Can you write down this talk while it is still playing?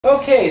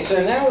Okay,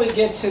 so now we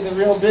get to the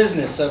real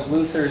business of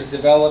Luther's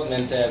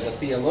development as a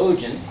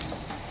theologian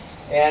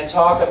and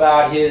talk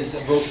about his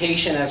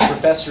vocation as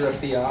professor of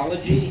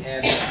theology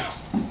and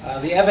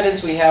the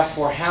evidence we have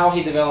for how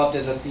he developed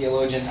as a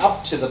theologian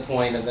up to the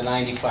point of the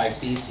 95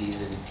 Theses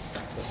in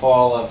the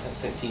fall of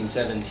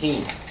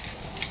 1517.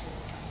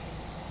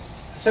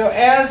 So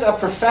as a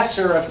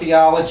professor of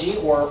theology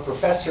or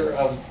professor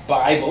of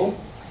Bible,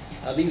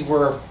 these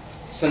were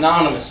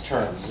synonymous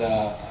terms.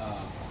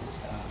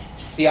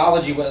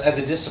 Theology as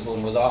a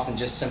discipline was often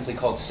just simply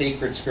called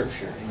sacred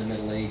scripture in the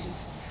Middle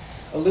Ages.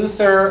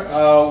 Luther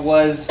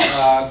was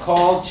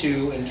called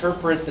to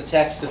interpret the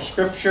text of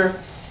Scripture,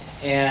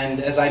 and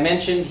as I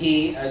mentioned,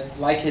 he,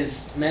 like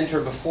his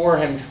mentor before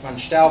him, von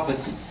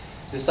Staupitz,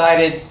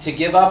 decided to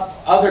give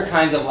up other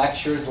kinds of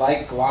lectures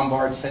like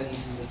Lombard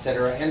sentences,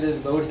 etc., and to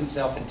devote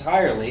himself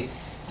entirely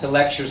to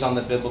lectures on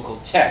the biblical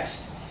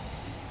text.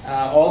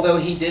 Although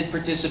he did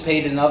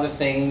participate in other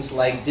things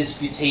like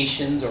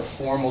disputations or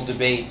formal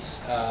debates,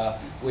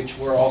 which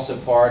were also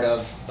part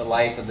of the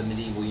life of the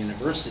medieval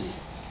university.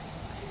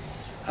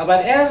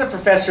 But as a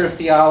professor of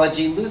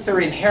theology,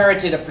 Luther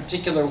inherited a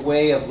particular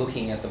way of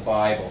looking at the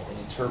Bible and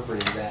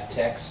interpreting that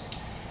text,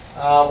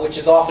 which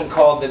is often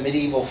called the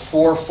medieval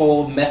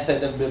fourfold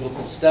method of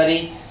biblical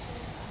study,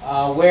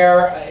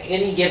 where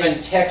any given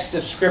text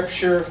of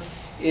Scripture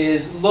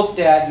is looked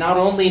at not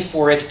only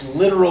for its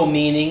literal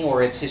meaning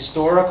or its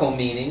historical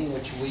meaning,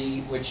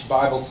 which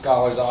Bible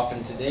scholars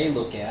often today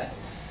look at,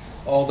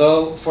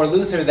 although for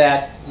Luther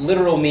that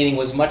literal meaning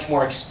was much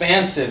more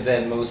expansive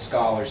than most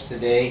scholars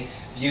today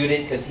viewed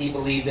it, because he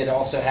believed it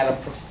also had a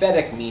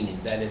prophetic meaning,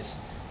 that its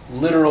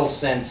literal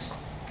sense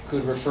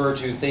could refer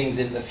to things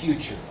in the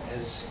future,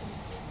 as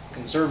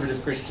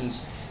conservative Christians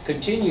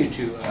continue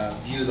to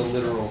view the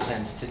literal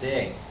sense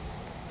today.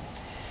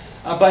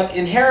 But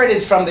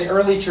inherited from the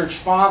early church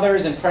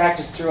fathers and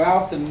practiced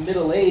throughout the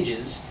Middle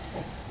Ages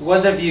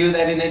was a view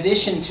that in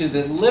addition to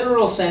the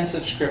literal sense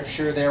of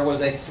Scripture, there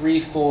was a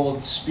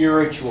threefold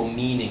spiritual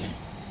meaning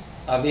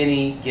of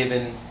any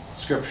given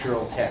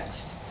scriptural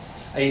text.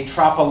 A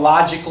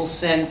tropological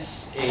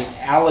sense, an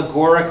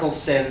allegorical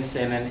sense,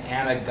 and an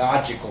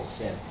anagogical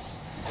sense.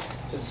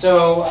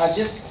 So I'll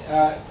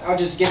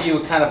just give you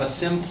a kind of a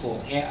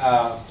simple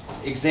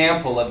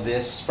example of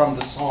this from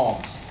the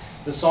Psalms.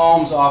 The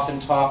Psalms often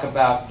talk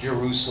about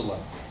Jerusalem,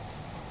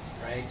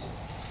 right?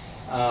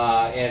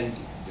 And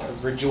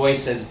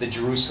rejoice as the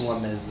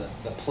Jerusalem is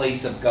the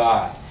place of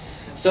God.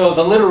 So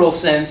the literal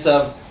sense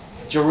of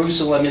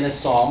Jerusalem in a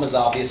psalm is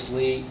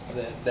obviously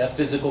the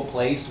physical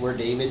place where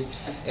David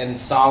and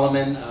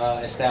Solomon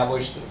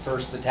established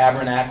first the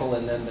tabernacle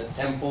and then the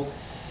temple.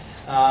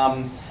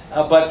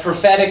 But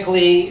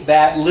prophetically,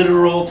 that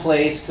literal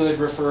place could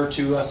refer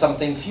to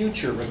something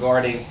future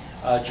regarding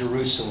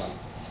Jerusalem.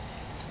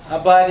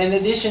 But in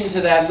addition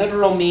to that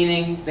literal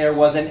meaning, there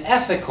was an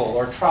ethical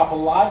or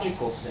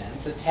tropological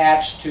sense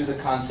attached to the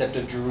concept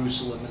of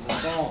Jerusalem in the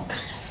Psalms.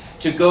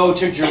 To go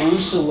to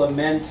Jerusalem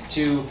meant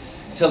to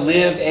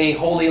live a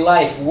holy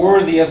life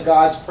worthy of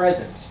God's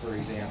presence, for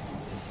example.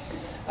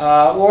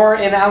 Or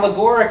in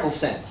allegorical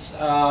sense,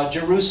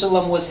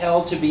 Jerusalem was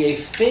held to be a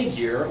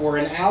figure or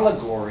an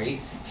allegory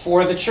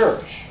for the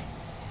church.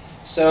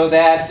 So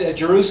that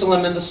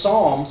Jerusalem in the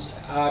Psalms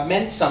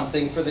meant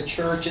something for the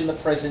church in the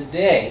present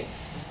day,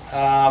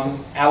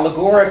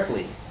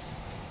 allegorically.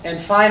 And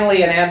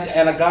finally, an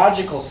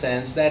anagogical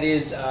sense, that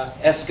is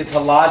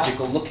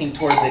eschatological, looking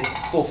toward the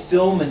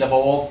fulfillment of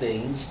all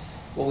things,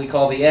 what we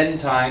call the end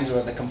times,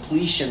 or the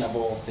completion of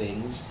all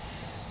things.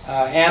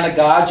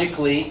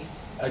 Anagogically,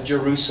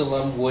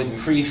 Jerusalem would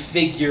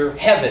prefigure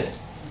heaven,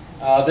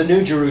 the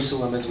New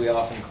Jerusalem as we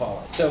often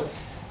call it. So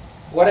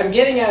what I'm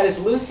getting at is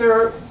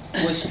Luther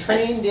was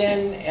trained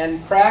in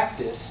and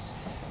practiced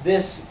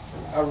this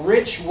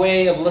rich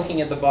way of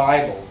looking at the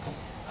Bible,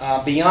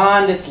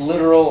 beyond its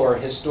literal or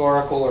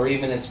historical or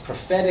even its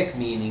prophetic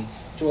meaning,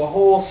 to a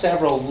whole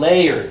several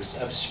layers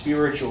of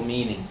spiritual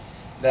meaning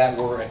that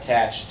were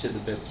attached to the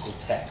biblical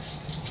text.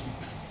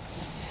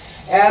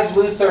 As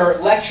Luther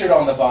lectured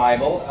on the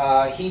Bible,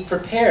 he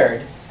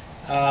prepared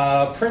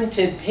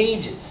printed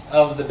pages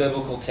of the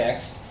biblical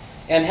text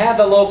and had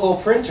the local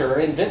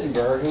printer in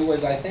Wittenberg, who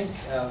was, I think,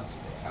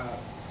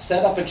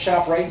 set up a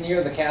shop right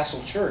near the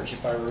castle church,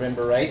 if I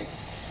remember right,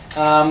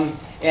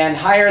 and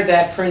hired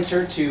that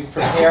printer to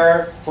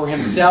prepare for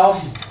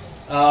himself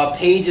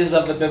pages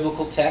of the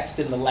biblical text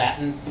in the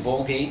Latin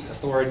Vulgate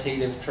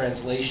authoritative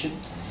translation.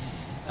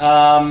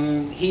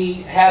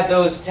 He had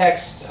those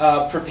texts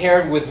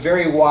prepared with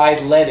very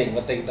wide leading,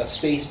 with the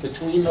space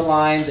between the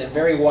lines and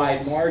very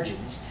wide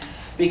margins,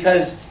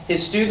 because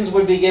his students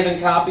would be given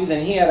copies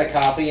and he had a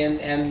copy,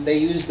 and they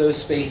used those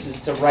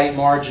spaces to write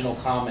marginal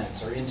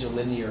comments or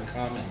interlinear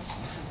comments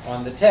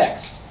on the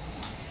text.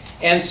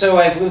 And so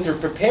as Luther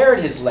prepared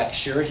his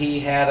lecture, he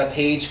had a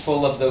page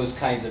full of those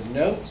kinds of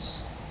notes.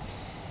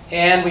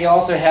 And we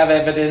also have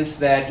evidence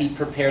that he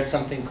prepared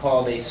something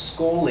called a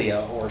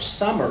scholia, or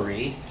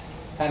summary,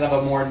 kind of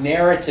a more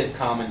narrative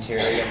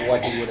commentary of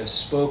what he would have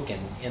spoken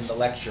in the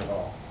lecture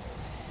hall.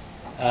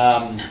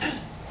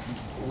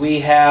 We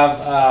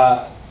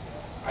have,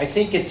 I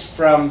think it's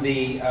from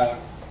the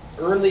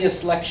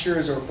earliest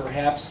lectures, or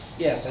perhaps,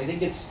 yes, I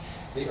think it's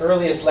the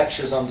earliest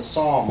lectures on the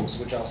Psalms,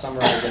 which I'll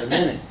summarize in a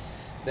minute,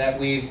 that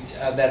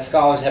that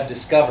scholars have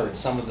discovered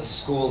some of the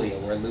scholia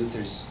where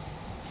Luther's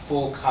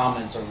full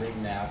comments are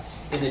written out,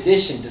 in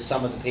addition to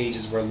some of the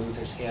pages where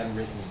Luther's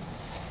handwritten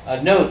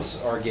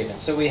notes are given.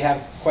 So we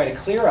have quite a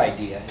clear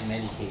idea, in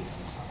many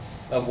cases,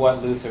 of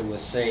what Luther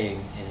was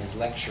saying in his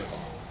lecture hall.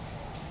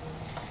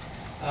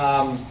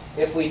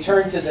 If we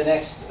turn to the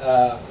next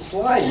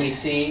slide, we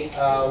see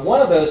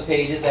one of those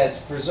pages that's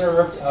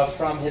preserved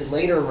from his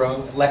later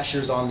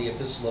lectures on the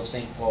Epistle of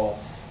St. Paul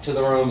to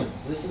the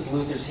Romans. This is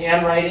Luther's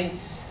handwriting.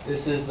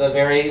 This is the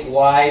very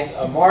wide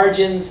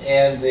margins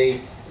and the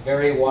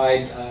very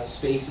wide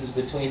spaces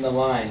between the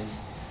lines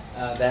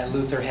that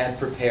Luther had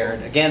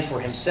prepared, again for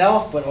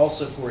himself, but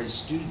also for his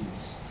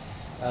students,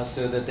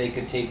 so that they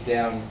could take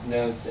down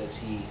notes as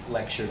he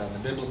lectured on the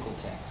biblical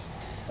text.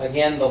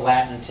 Again, the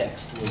Latin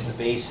text was the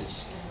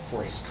basis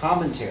for his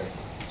commentary.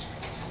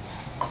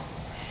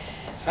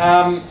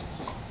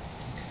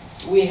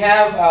 We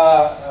have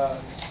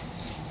a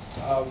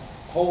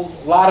whole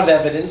lot of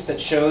evidence that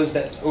shows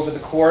that over the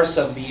course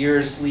of the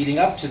years leading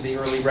up to the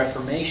early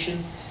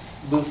Reformation,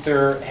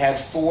 Luther had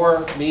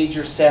 4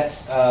 major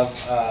sets of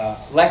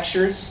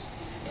lectures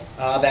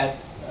that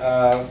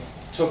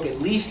took at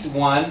least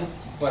 1,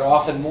 but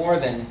often more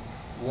than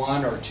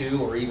 1 or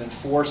 2 or even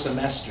 4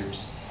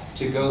 semesters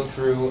to go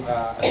through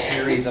a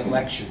series of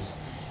lectures.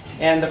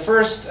 And the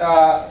first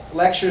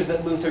lectures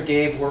that Luther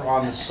gave were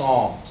on the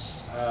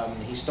Psalms.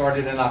 He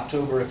started in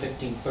October of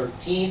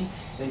 1513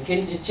 and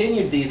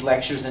continued these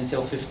lectures until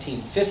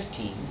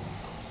 1515.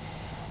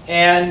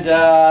 And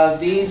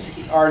these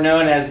are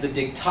known as the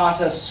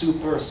Dictata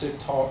Super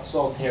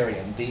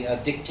Psalterium, the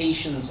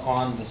dictations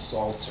on the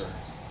Psalter.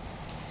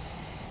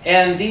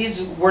 And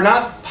these were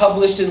not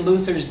published in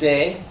Luther's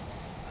day,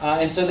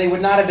 and so they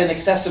would not have been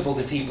accessible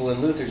to people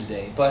in Luther's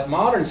day. But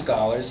modern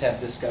scholars have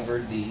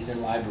discovered these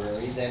in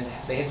libraries, and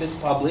they have been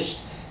published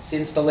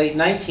since the late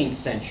 19th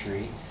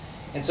century.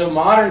 And so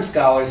modern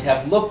scholars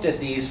have looked at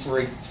these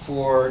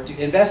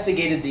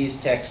investigated these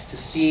texts to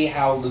see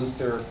how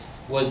Luther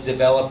was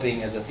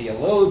developing as a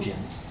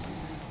theologian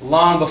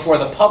long before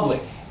the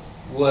public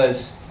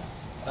was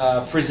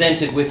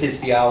presented with his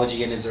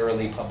theology in his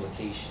early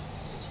publications,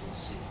 as we'll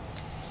see.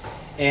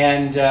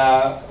 And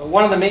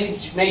one of the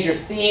major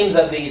themes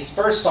of these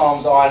first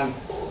Psalms on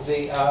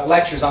the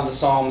lectures on the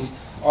Psalms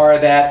are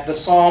that the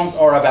Psalms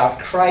are about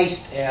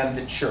Christ and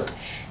the church.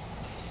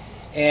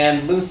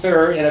 And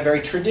Luther, in a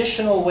very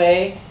traditional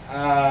way,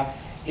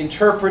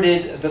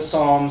 interpreted the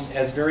Psalms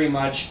as very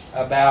much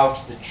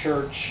about the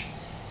church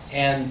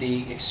and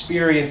the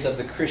experience of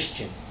the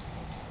Christian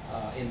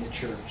in the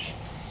church.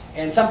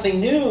 And something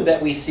new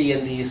that we see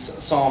in these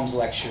Psalms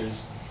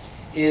lectures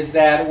is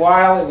that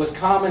while it was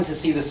common to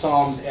see the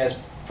Psalms as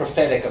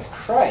prophetic of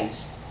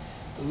Christ,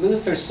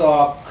 Luther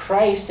saw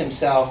Christ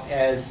himself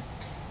as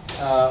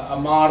a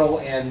model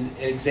and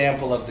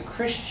example of the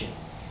Christian.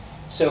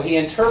 So he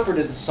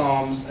interpreted the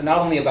Psalms not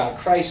only about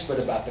Christ, but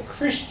about the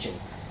Christian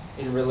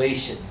in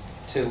relation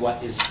to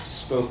what is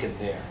spoken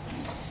there.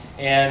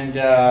 And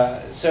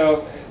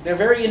so they're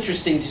very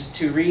interesting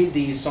to read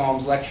these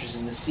Psalms lectures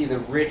and to see the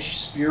rich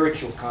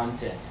spiritual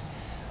content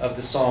of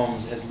the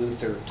Psalms as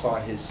Luther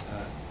taught his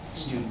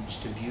students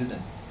to view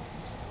them.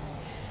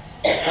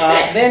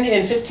 Then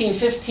in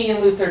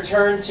 1515, Luther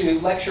turned to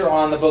lecture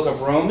on the book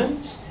of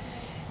Romans.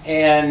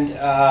 And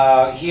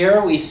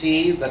here we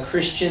see the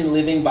Christian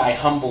living by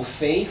humble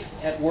faith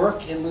at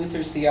work in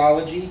Luther's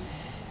theology.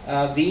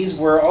 These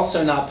were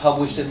also not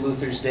published in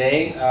Luther's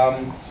day,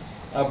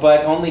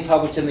 but only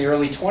published in the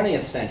early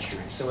 20th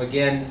century. So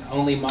again,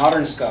 only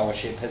modern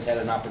scholarship has had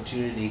an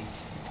opportunity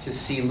to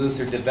see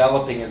Luther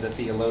developing as a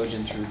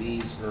theologian through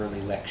these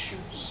early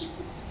lectures.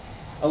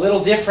 A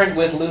little different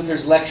with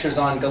Luther's lectures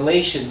on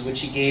Galatians,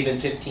 which he gave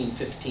in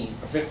 1515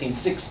 or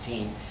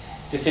 1516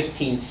 to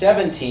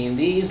 1517.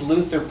 These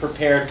Luther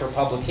prepared for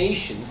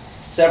publication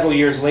several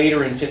years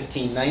later in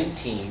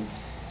 1519,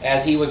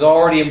 as he was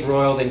already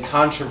embroiled in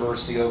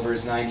controversy over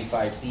his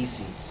 95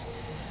 Theses.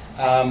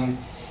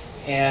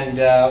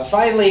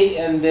 Finally,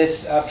 in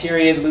this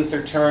period,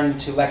 Luther turned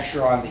to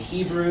lecture on the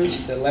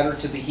Hebrews, the letter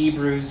to the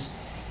Hebrews.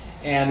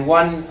 And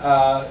one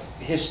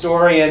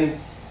historian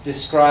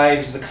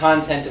describes the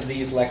content of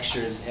these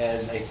lectures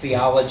as a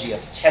theology of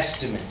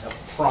testament, of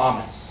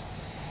promise.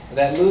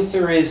 That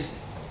Luther is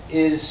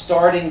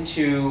starting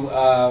to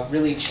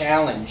really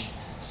challenge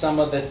some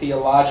of the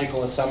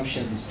theological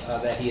assumptions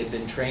that he had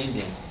been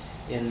trained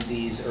in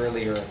these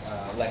earlier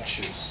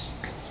lectures.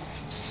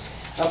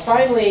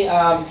 Finally,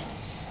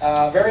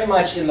 very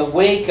much in the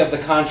wake of the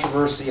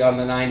controversy on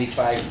the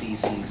 95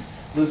 Theses,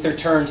 Luther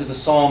turned to the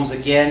Psalms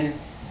again,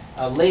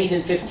 late in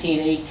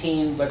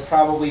 1518, but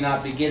probably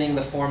not beginning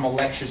the formal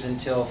lectures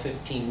until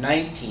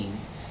 1519.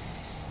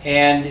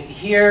 And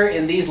here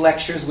in these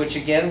lectures, which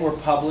again were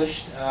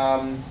published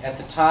at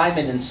the time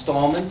in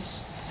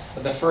installments,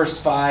 the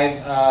first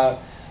 5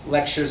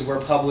 lectures were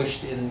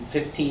published in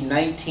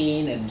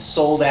 1519 and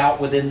sold out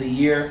within the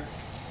year.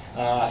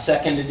 A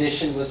second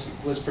edition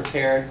was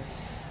prepared.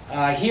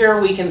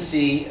 Here we can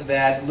see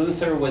that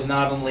Luther was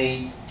not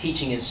only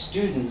teaching his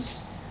students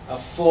a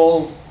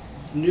full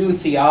new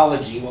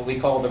theology, what we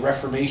call the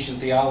Reformation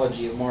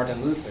theology of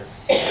Martin Luther,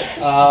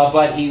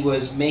 but he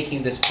was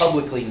making this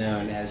publicly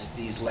known as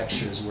these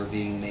lectures were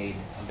being made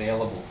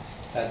available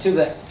to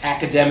the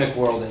academic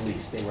world, at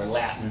least. They were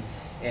Latin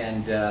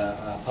and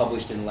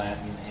published in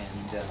Latin,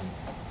 and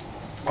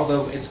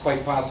although it's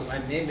quite possible,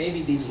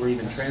 maybe these were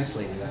even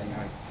translated.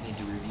 I need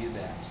to review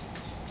that.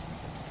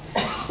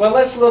 Well,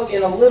 let's look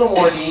in a little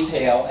more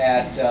detail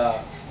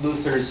at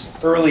Luther's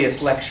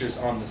earliest lectures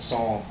on the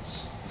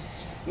Psalms.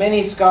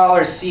 Many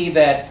scholars see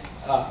that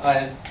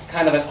a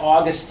kind of an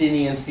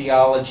Augustinian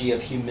theology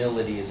of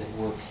humility is at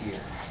work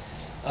here.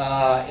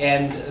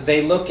 And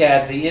they look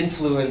at the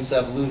influence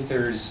of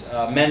Luther's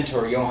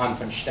mentor, Johann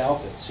von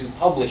Staupitz, who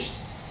published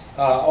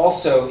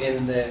also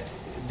in the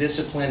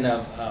discipline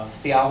of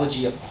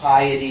theology of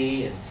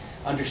piety and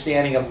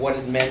understanding of what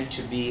it meant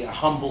to be a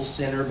humble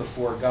sinner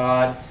before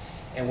God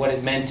and what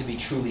it meant to be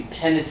truly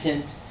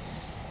penitent.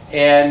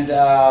 And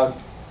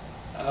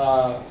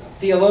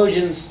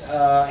theologians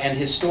and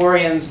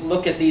historians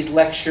look at these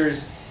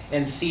lectures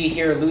and see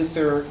here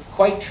Luther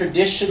quite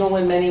traditional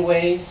in many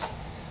ways,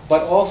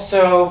 but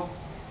also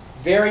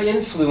very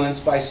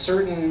influenced by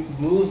certain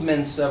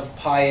movements of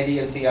piety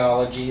and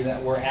theology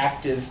that were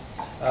active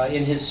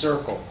in his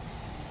circle.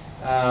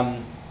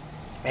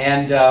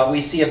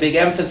 We see a big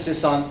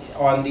emphasis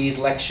on these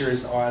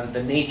lectures on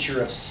the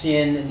nature of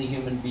sin in the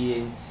human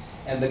being,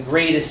 and the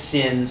greatest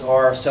sins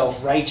are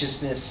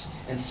self-righteousness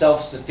and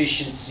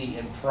self-sufficiency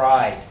and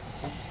pride.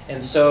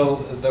 And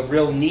so the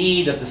real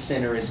need of the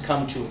sinner is to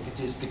come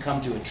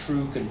to a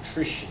true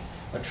contrition,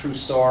 a true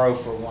sorrow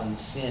for one's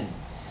sin.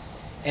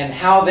 And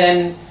how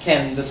then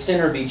can the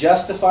sinner be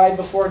justified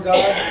before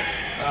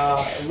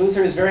God?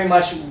 Luther is very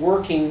much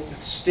working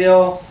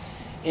still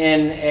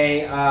in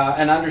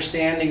an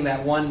understanding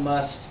that one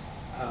must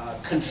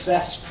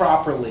confess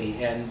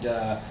properly and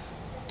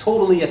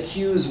totally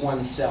accuse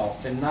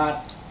oneself and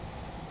not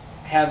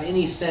have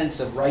any sense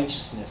of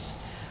righteousness,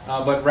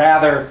 but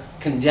rather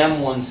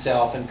condemn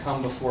oneself and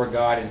come before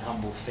God in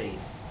humble faith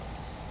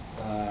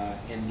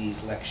in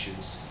these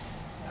lectures.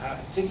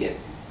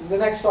 The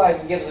next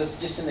slide gives us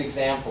just an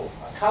example.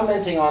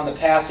 Commenting on the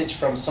passage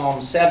from Psalm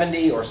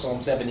 70 or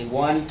Psalm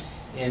 71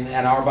 in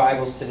our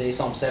Bibles today.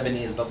 Psalm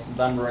 70 is the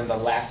number in the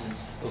Latin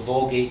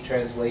Vulgate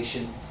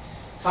translation.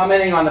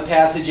 Commenting on the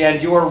passage,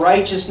 "And your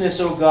righteousness,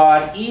 O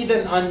God,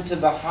 even unto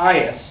the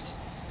highest,"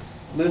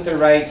 Luther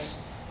writes,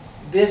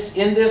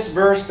 in this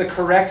verse the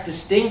correct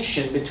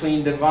distinction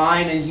between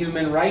divine and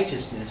human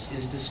righteousness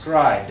is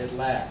described at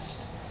last.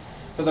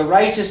 For the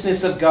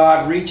righteousness of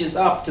God reaches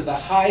up to the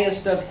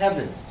highest of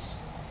heavens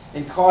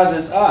and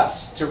causes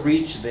us to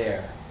reach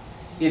there.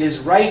 It is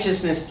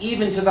righteousness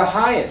even to the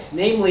highest,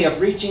 namely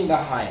of reaching the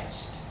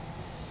highest.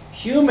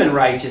 Human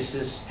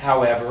righteousness,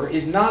 however,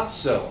 is not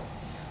so,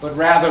 but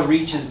rather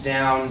reaches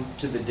down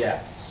to the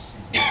depths.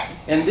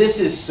 And this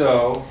is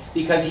so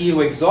because he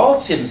who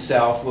exalts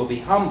himself will be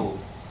humbled,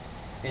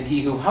 and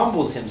he who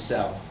humbles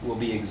himself will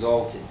be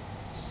exalted.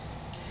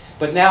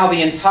 But now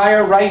the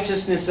entire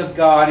righteousness of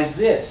God is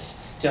this,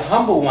 to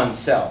humble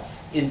oneself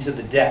into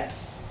the depth.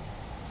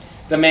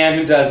 The man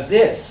who does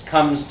this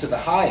comes to the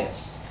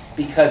highest,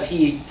 because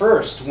he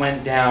first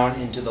went down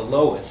into the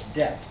lowest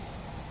depth.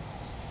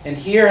 And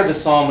here the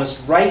psalmist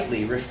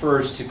rightly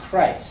refers to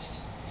Christ,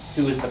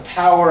 who is the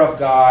power of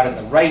God and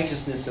the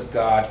righteousness of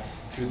God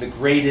through the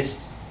greatest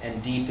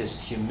and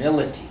deepest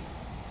humility.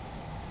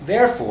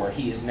 Therefore,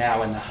 he is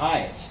now in the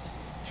highest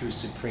through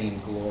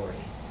supreme glory.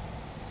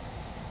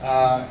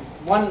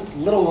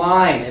 One little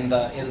line in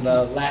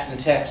the Latin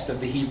text of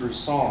the Hebrew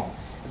Psalm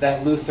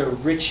that Luther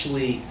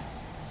richly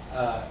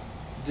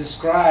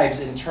describes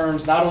in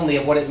terms not only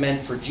of what it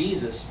meant for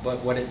Jesus, but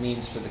what it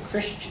means for the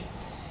Christian,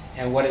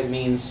 and what it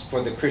means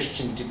for the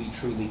Christian to be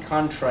truly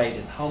contrite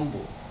and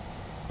humble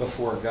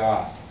before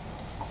God.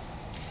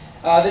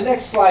 The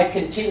next slide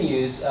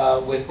continues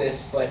with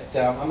this, but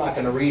I'm not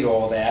going to read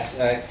all that.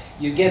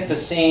 You get the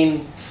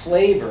same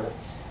flavor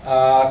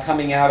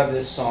coming out of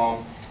this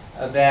psalm,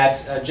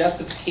 that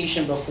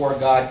justification before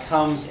God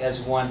comes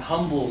as one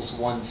humbles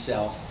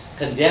oneself,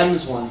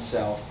 condemns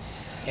oneself,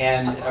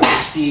 and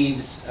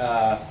receives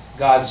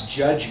God's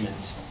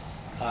judgment.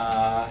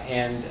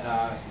 And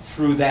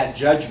through that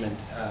judgment,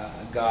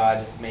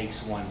 God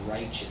makes one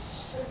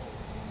righteous.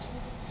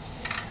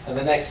 And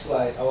the next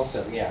slide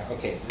also, yeah,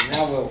 okay.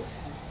 Now we'll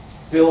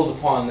build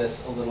upon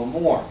this a little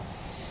more.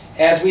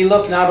 As we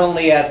look not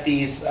only at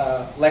these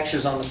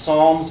lectures on the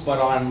Psalms, but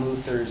on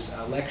Luther's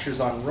lectures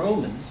on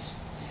Romans,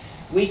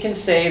 we can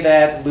say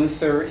that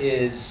Luther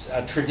is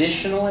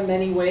traditional in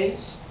many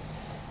ways,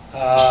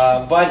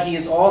 but he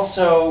is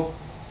also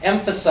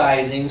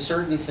emphasizing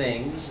certain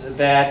things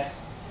that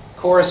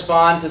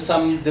correspond to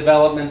some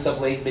developments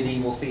of late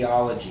medieval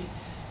theology.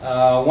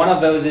 One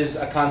of those is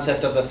a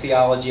concept of the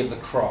theology of the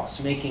cross,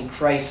 making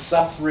Christ's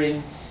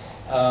suffering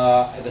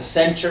the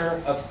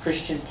center of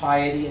Christian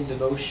piety and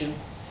devotion,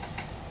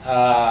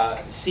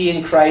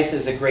 seeing Christ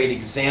as a great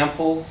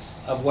example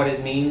of what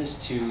it means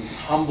to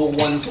humble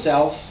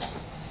oneself,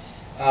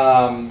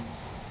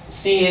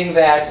 seeing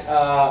that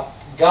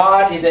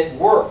God is at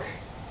work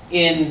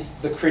in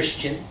the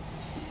Christian,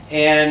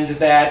 and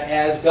that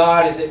as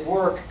God is at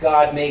work,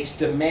 God makes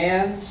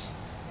demands,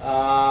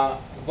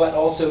 but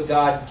also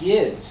God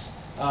gives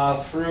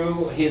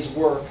through his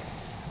work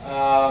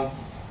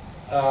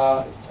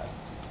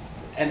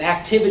an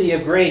activity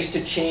of grace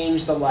to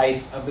change the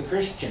life of the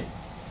Christian.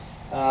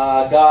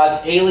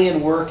 God's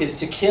alien work is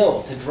to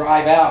kill, to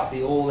drive out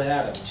the old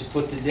Adam, to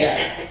put to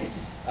death.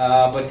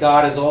 But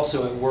God is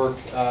also at work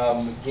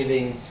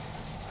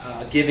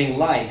giving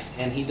life,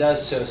 and he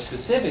does so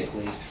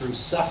specifically through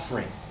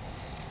suffering.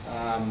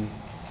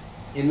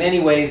 In many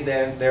ways,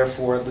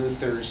 therefore,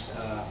 Luther's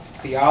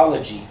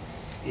theology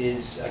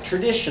is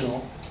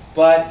traditional,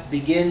 but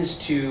begins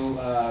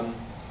to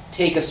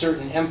take a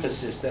certain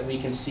emphasis that we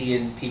can see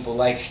in people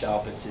like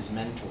Staupitz, his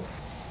mentor.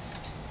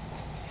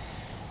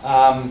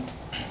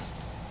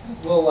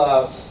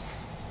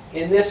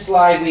 In this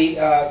slide, we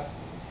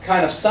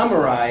kind of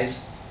summarize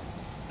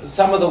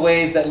some of the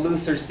ways that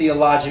Luther's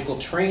theological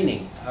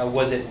training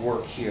was at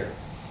work here.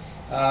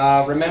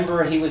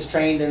 Remember, he was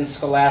trained in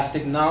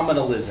scholastic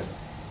nominalism.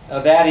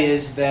 That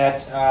is,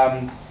 that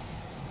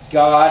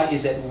God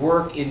is at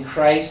work in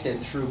Christ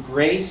and through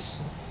grace.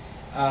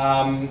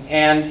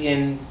 And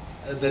in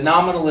the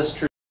nominalist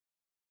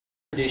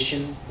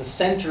tradition, the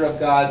center of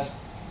God's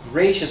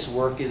gracious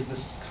work is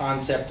this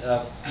concept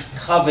of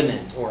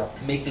covenant, or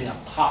making a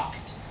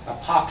pact, a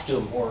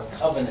pactum, or a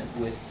covenant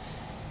with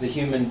the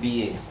human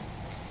being.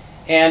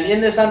 And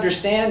in this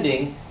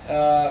understanding,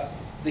 the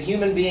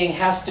human being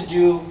has to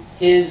do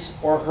his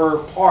or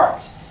her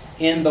part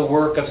in the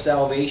work of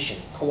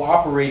salvation,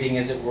 cooperating,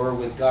 as it were,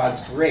 with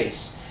God's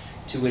grace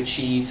to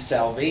achieve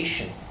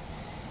salvation.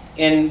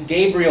 In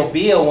Gabriel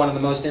Biel, one of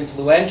the most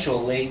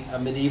influential late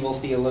medieval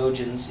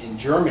theologians in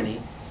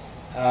Germany,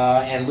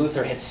 and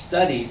Luther had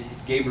studied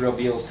Gabriel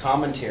Biel's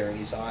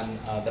commentaries on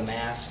the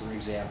Mass, for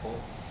example,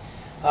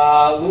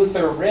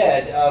 Luther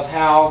read of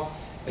how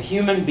a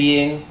human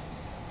being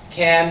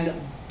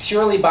can,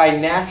 purely by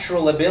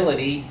natural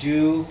ability,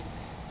 do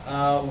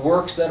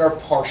works that are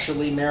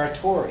partially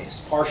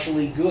meritorious,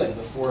 partially good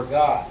before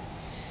God.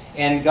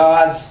 And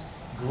God's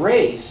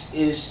grace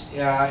is,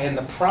 and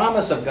the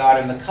promise of God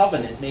in the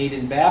covenant made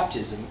in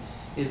baptism,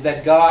 is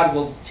that God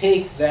will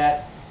take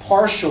that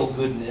partial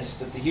goodness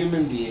that the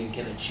human being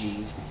can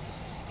achieve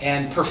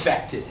and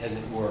perfect it, as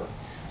it were,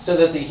 so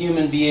that the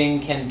human being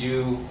can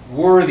do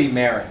worthy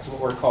merits, what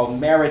were called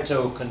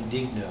merito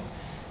condigno.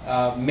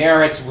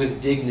 Merits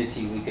with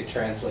dignity, we could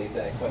translate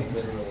that quite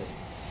literally.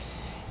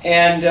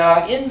 And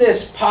in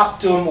this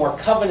pactum, or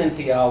covenant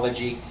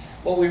theology,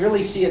 what we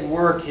really see at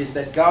work is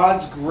that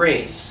God's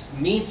grace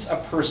meets a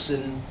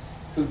person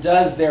who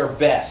does their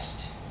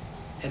best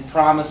and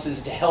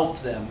promises to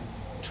help them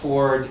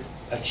toward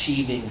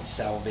achieving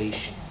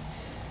salvation.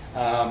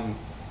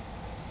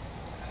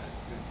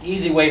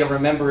 Easy way to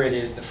remember it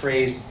is the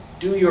phrase,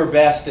 "Do your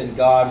best and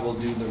God will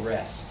do the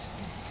rest."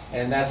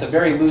 And that's a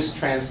very loose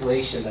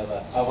translation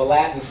of a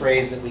Latin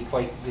phrase that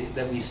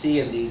we see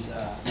in these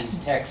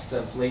texts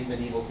of late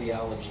medieval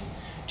theology.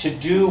 To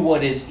do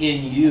what is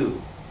in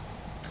you,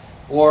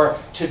 or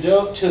to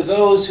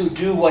those who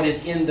do what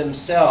is in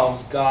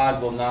themselves,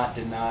 God will not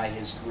deny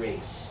his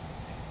grace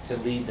to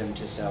lead them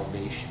to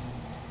salvation.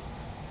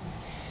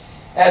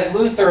 As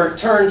Luther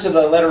turned to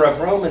the letter of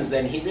Romans,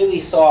 then, he really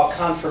saw a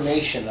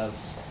confirmation of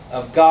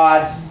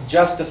God's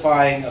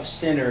justifying of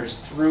sinners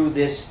through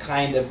this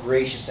kind of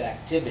gracious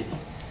activity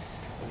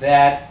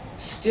that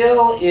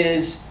still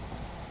is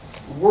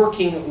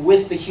working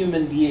with the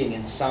human being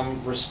in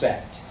some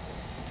respect.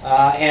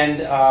 And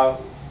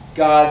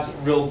God's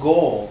real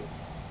goal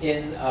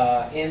in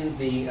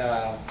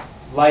the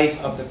life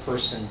of the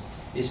person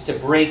is to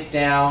break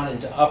down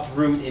and to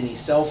uproot any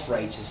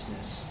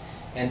self-righteousness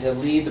and to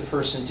lead the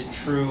person to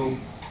true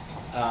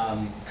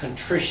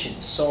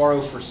contrition, sorrow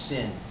for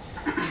sin,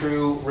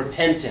 true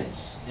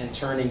repentance and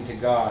turning to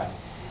God.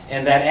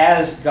 And that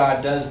as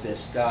God does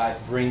this, God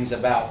brings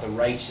about the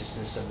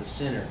righteousness of the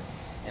sinner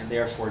and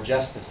therefore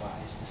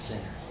justifies the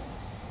sinner.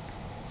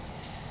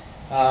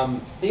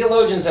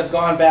 Theologians have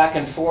gone back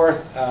and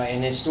forth,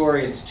 and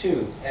historians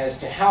too, as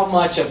to how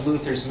much of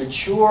Luther's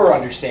mature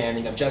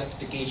understanding of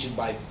justification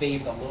by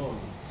faith alone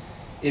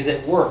is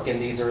at work in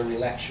these early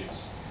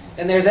lectures.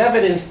 And there's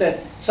evidence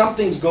that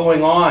something's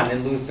going on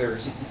in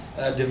Luther's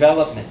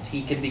development.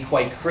 He can be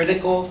quite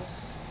critical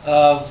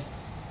of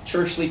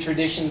churchly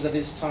traditions of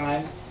his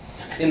time.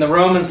 In the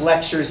Romans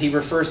lectures, he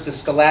refers to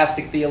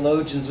scholastic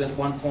theologians at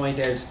one point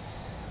as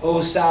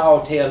 "O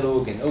Sau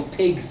Theologen," "O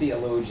pig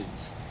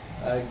theologians,"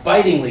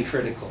 bitingly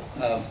critical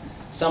of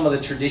some of the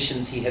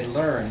traditions he had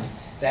learned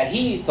that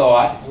he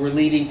thought were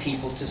leading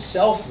people to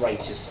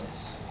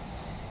self-righteousness.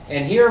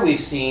 And here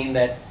we've seen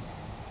that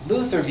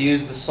Luther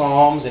views the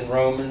Psalms and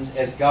Romans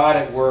as God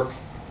at work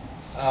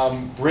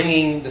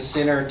bringing the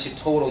sinner to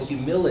total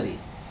humility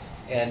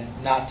and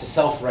not to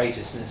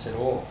self-righteousness at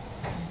all.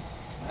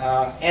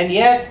 And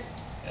yet,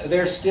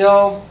 there's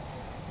still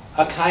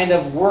a kind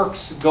of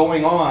works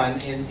going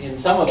on in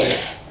some of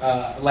this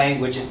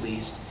language, at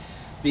least,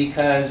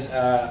 because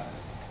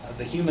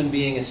the human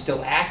being is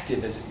still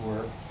active, as it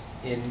were,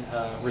 in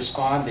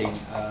responding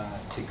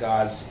to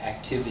God's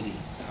activity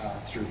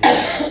through his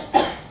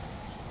life.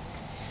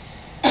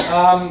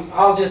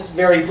 I'll just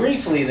very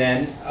briefly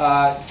then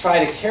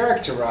try to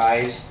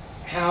characterize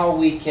how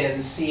we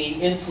can see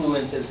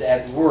influences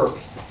at work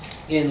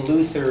in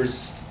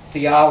Luther's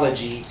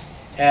theology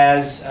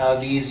as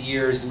these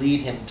years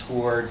lead him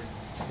toward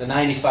the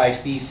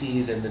 95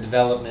 Theses and the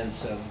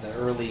developments of the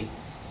early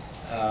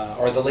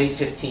or the late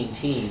 15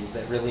 teens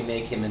that really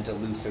make him into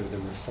Luther the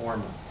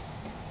Reformer.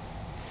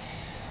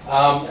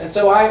 And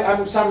so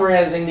I'm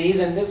summarizing these,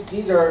 and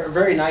these are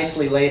very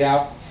nicely laid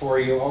out for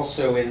you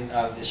also in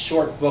this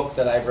short book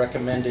that I've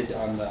recommended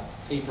on the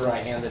paper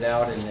I handed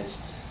out, and is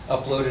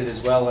uploaded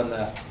as well on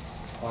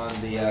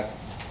the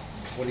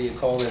what do you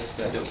call this,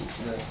 the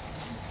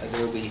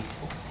Adobe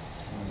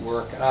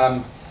work.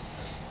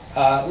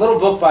 A little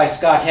book by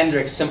Scott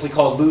Hendricks simply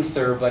called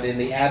Luther, but in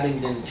the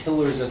Abingdon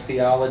Pillars of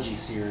Theology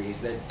series,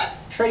 that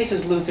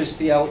traces Luther's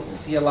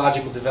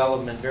theological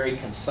development very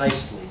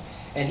concisely.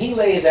 And he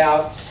lays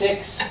out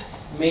 6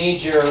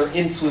 major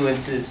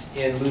influences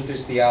in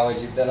Luther's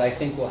theology that I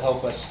think will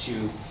help us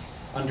to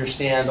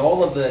understand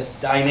all of the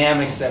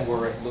dynamics that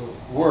were at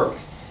work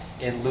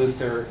in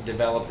Luther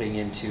developing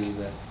into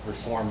the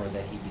reformer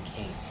that he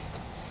became.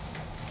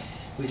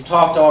 We've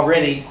talked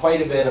already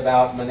quite a bit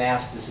about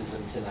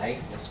monasticism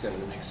tonight. Let's go to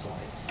the next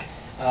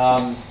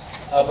slide.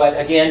 But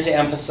again, to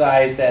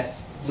emphasize that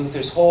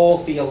Luther's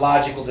whole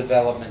theological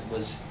development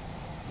was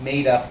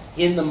made up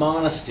in the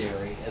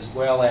monastery as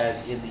well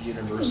as in the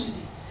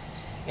university.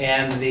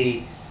 And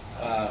the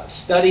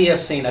study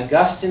of St.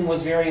 Augustine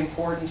was very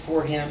important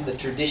for him, the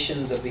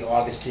traditions of the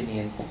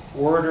Augustinian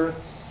order,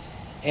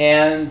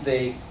 and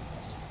the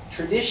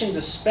traditions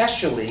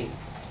especially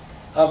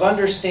of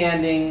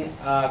understanding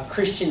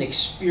Christian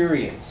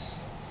experience,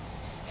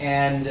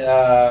 and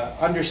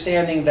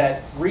understanding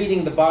that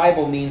reading the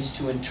Bible means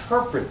to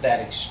interpret that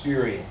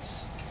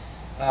experience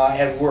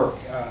at work,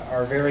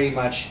 are very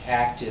much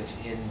active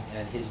in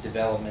his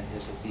development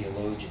as a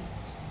theologian.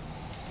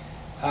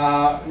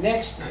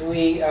 Next,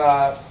 we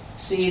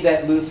see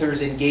that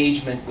Luther's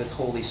engagement with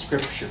Holy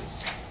Scripture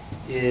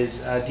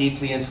is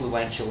deeply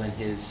influential in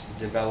his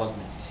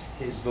development.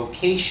 His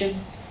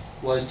vocation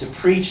was to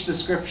preach the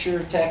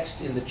Scripture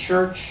text in the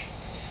church,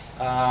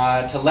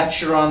 to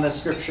lecture on the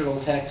scriptural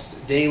text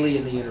daily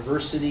in the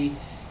university.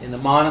 In the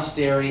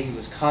monastery, he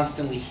was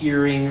constantly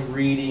hearing,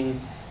 reading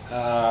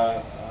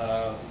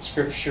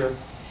Scripture.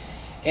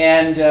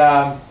 And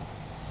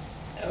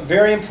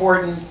very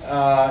important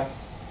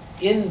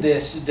in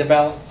this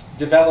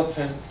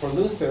development for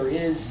Luther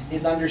is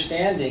his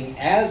understanding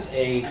as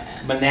a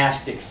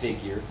monastic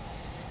figure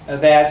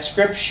that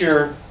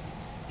Scripture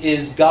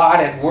is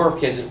God at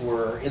work, as it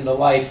were, in the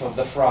life of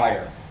the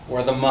friar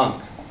or the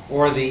monk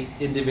or the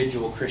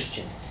individual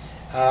Christian.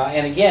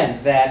 And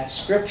again, that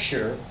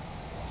Scripture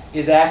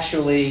is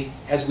actually,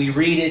 as we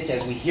read it,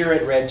 as we hear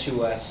it read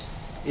to us,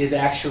 is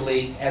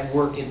actually at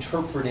work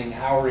interpreting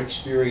our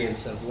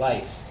experience of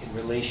life in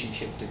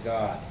relationship to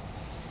God.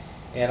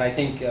 And I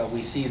think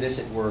we see this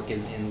at work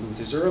in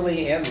Luther's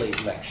early and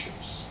late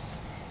lectures.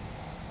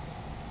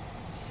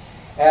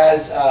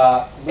 As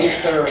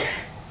Luther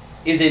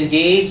is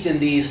engaged in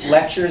these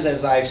lectures,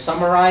 as I've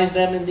summarized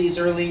them in these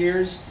early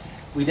years,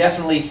 we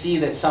definitely see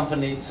that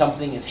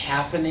something is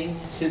happening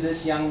to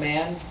this young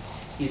man.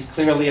 He's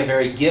clearly a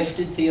very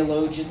gifted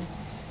theologian.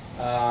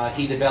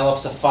 He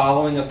develops a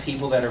following of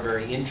people that are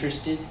very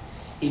interested.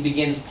 He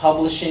begins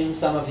publishing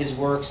some of his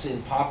works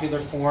in popular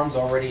forms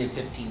already in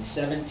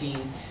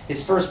 1517.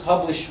 His first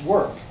published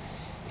work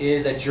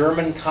is a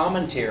German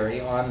commentary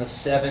on the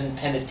 7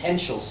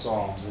 penitential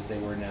psalms, as they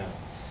were known,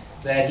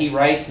 that he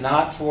writes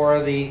not for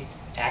the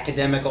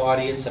academic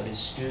audience of his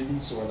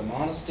students or the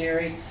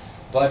monastery,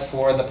 but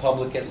for the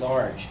public at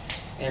large.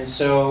 And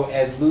so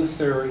as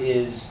Luther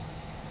is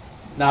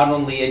not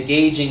only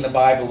engaging the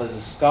Bible as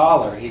a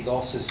scholar, he's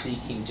also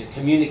seeking to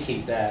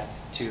communicate that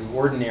to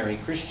ordinary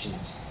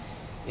Christians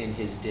in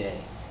his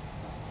day.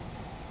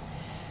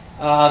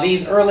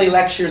 These early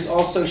lectures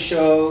also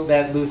show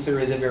that Luther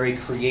is a very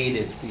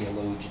creative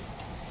theologian.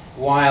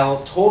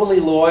 While totally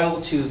loyal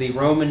to the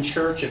Roman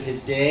Church of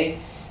his day,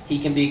 he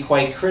can be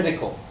quite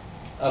critical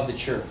of the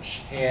church.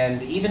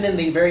 And even in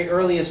the very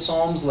earliest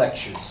Psalms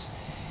lectures,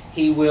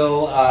 he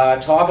will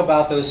talk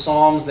about those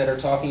psalms that are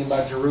talking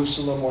about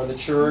Jerusalem or the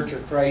church or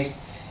Christ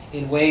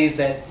in ways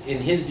that, in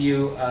his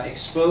view,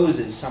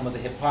 exposes some of the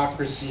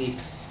hypocrisy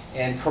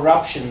and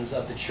corruptions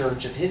of the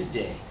church of his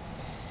day.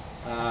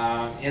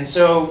 And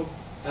so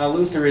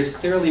Luther is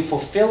clearly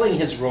fulfilling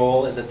his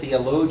role as a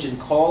theologian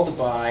called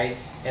by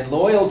and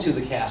loyal to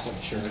the Catholic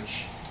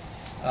Church,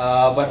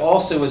 but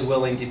also is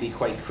willing to be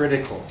quite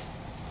critical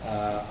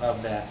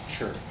of that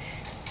church.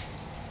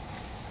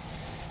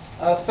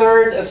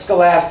 Third,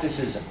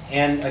 scholasticism,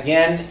 and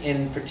again,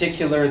 in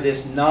particular,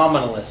 this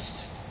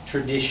nominalist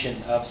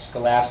tradition of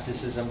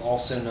scholasticism,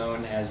 also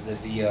known as the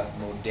Via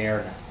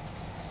Moderna.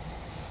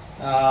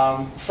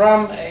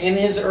 In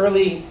his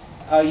early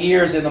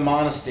years in the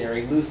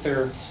monastery,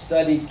 Luther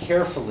studied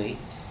carefully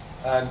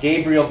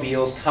Gabriel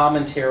Biel's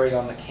commentary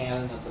on the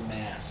canon of the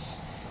Mass.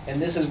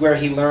 And this is where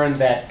he learned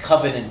that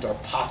covenant or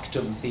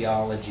pactum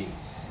theology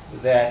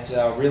that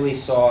really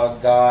saw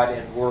God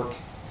at work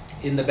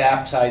in the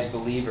baptized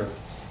believer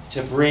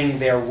to bring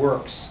their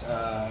works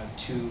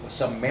to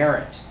some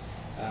merit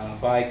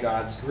by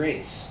God's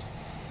grace.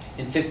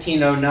 In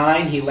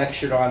 1509, he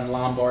lectured on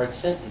Lombard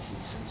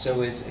sentences, and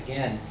so is,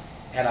 again,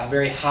 at a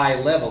very high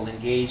level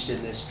engaged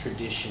in this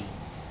tradition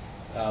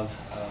of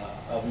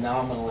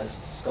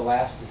nominalist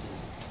scholasticism.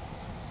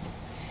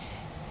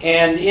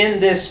 And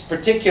in this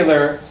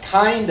particular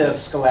kind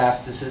of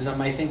scholasticism,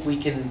 I think we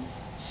can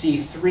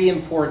see three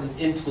important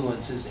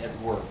influences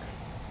at work.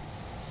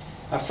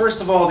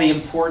 First of all, the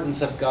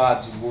importance of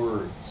God's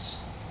words.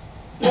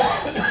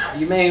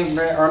 You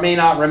may or may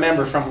not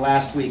remember from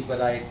last week, but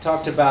I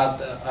talked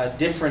about a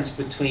difference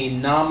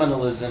between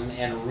nominalism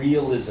and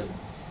realism,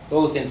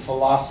 both in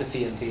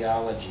philosophy and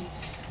theology.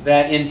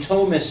 That in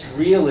Thomist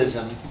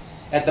realism,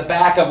 at the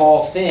back of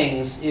all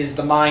things is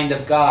the mind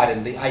of God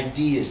and the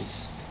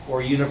ideas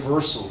or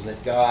universals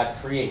that God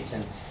creates.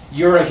 And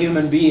you're a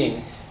human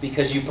being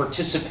because you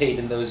participate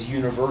in those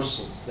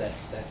universals that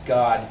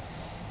God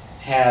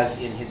has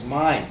in his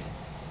mind.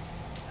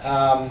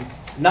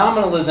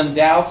 Nominalism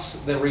doubts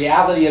the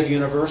reality of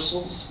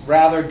universals.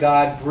 Rather,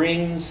 God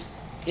brings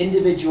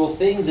individual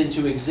things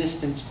into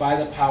existence by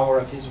the power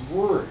of his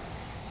word.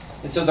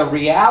 And so the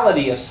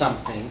reality of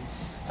something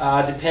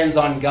depends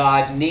on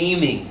God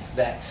naming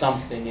that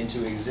something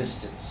into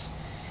existence.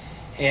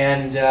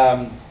 And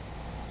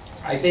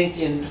I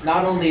think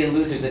not only in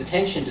Luther's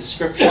attention to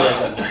Scripture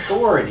as an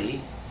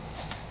authority,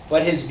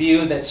 but his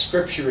view that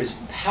Scripture is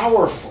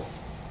powerful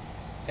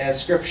as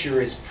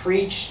Scripture is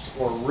preached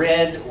or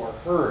read or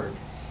heard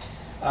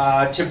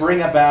to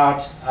bring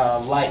about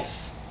life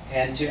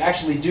and to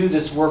actually do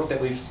this work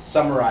that we've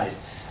summarized,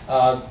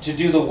 to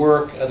do the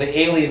work, the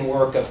alien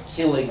work of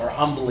killing or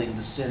humbling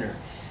the sinner,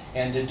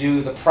 and to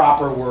do the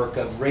proper work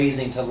of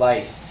raising to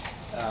life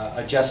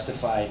a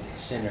justified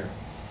sinner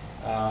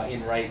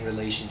in right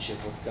relationship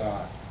with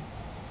God.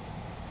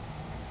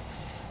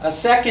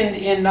 Second,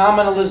 in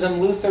nominalism,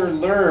 Luther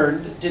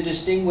learned to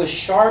distinguish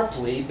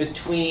sharply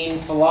between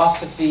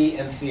philosophy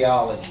and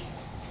theology,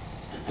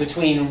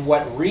 between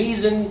what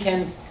reason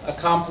can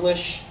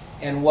accomplish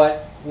and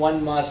what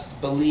one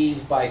must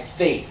believe by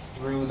faith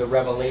through the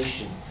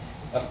revelation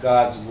of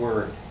God's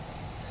Word.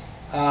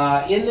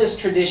 In this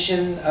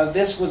tradition,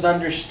 this was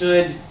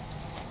understood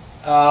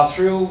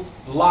through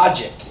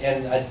logic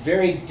and a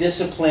very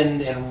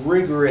disciplined and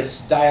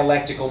rigorous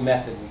dialectical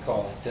method, we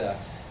call it.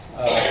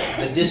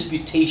 The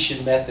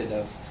disputation method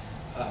of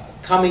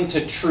coming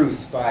to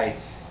truth by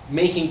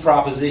making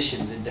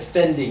propositions and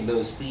defending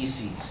those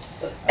theses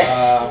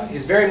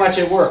is very much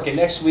at work. And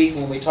next week,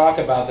 when we talk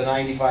about the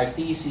 95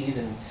 Theses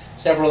and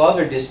several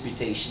other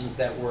disputations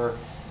that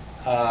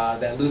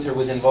Luther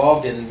was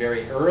involved in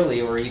very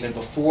early or even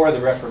before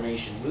the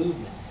Reformation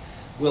movement,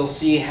 we'll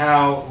see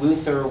how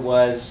Luther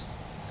was,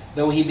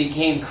 though he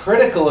became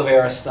critical of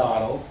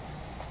Aristotle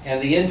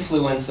and the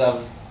influence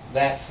of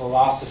that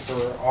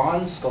philosopher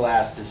on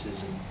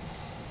scholasticism,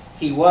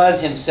 he was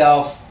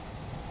himself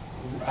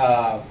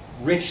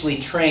richly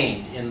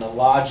trained in the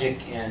logic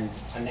and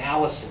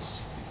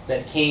analysis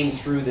that came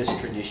through this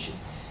tradition,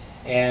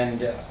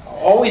 and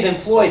always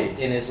employed it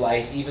in his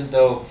life, even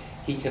though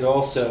he could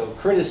also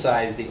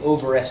criticize the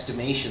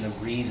overestimation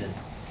of reason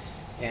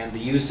and the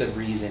use of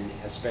reason,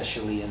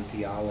 especially in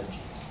theology.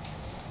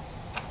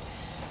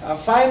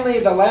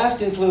 Finally, the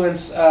last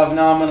influence of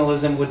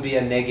nominalism would be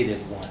a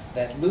negative one,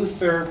 that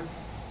Luther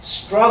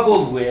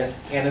struggled with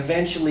and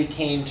eventually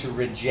came to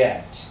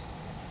reject.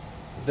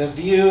 The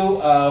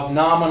view of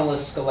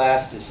nominalist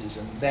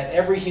scholasticism, that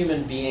every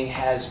human being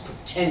has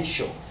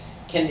potential,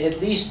 can at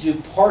least do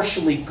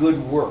partially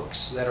good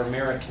works that are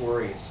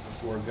meritorious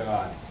before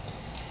God,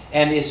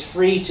 and is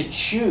free to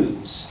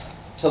choose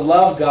to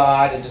love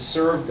God and to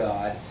serve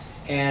God,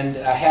 and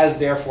has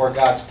therefore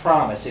God's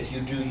promise. If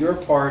you do your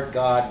part,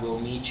 God will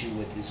meet you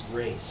with his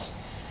grace.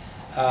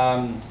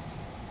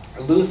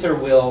 Luther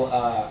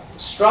will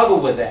struggle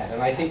with that,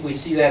 and I think we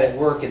see that at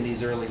work in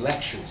these early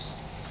lectures.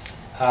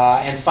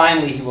 And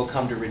finally, he will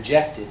come to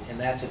reject it, and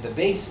that's at the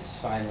basis,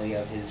 finally,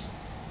 of his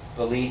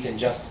belief in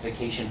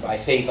justification by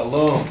faith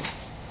alone,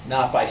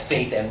 not by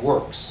faith and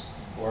works,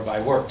 or by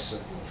works,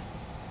 certainly.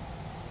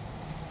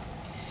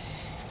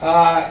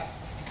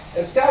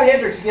 Scott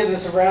Hendricks gives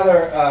us a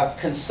rather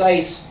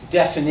concise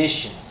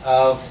definition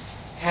of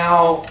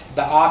how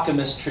the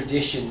Occamist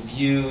tradition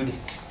viewed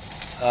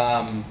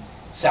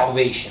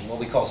salvation, what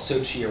we call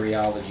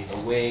soteriology,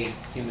 the way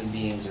human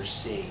beings are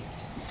saved.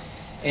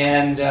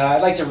 And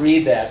I'd like to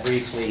read that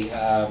briefly.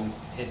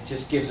 It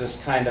just gives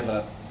us kind of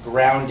a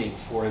grounding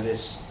for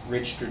this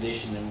rich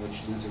tradition in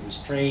which Luther was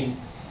trained.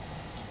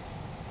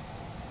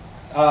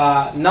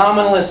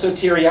 Nominalist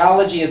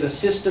soteriology is a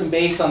system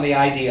based on the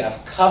idea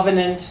of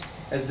covenant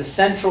as the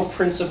central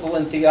principle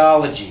in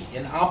theology,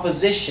 in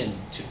opposition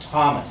to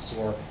Thomas,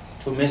 or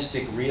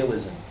Thomistic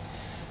realism,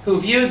 who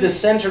viewed the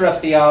center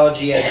of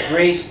theology as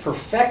grace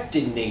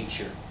perfecting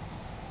nature,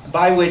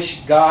 by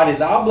which God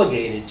is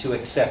obligated to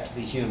accept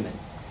the human,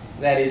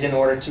 that is, in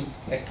order to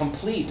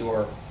complete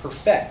or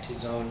perfect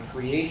his own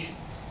creation.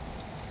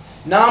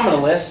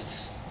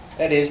 Nominalists,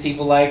 that is,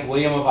 people like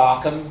William of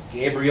Ockham,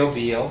 Gabriel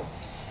Biel,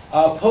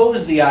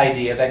 opposed the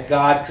idea that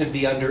God could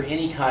be under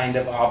any kind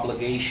of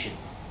obligation.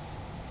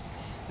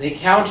 They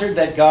countered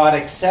that God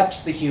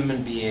accepts the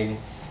human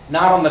being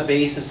not on the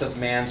basis of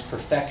man's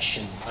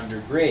perfection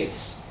under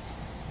grace,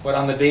 but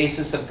on the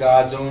basis of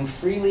God's own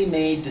freely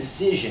made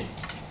decision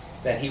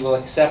that he will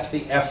accept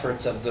the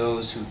efforts of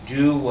those who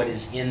do what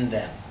is in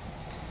them,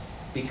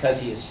 because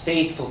he is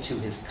faithful to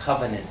his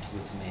covenant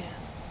with man.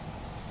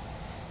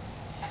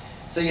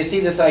 So you see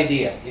this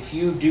idea. If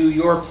you do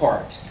your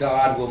part,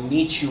 God will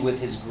meet you with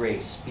his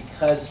grace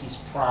because he's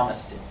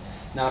promised it,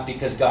 not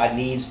because God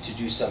needs to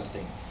do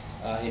something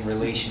in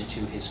relation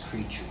to his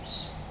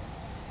creatures.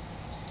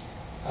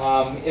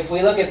 If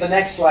we look at the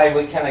next slide,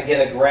 we kind of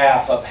get a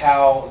graph of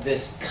how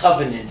this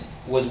covenant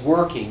was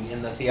working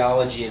in the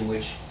theology in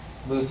which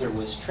Luther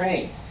was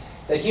trained.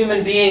 The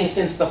human being,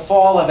 since the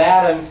fall of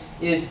Adam,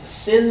 is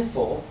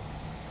sinful,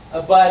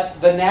 but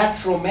the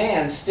natural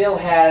man still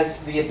has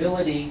the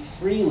ability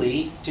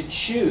freely to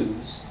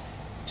choose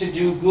to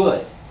do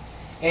good.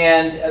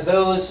 And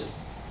those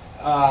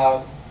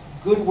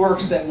good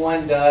works that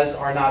one does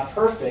are not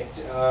perfect.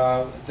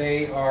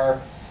 They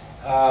are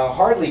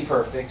hardly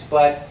perfect,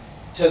 but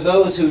to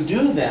those who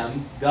do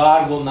them,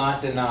 God will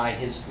not deny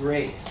his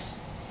grace.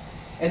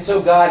 And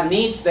so God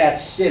meets that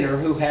sinner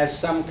who has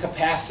some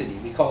capacity.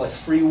 We call it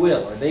free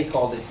will, or they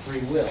called it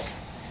free will.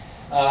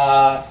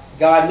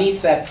 God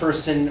meets that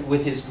person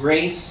with his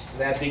grace.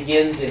 That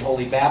begins in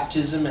holy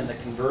baptism and the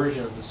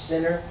conversion of the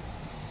sinner.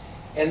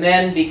 And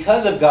then,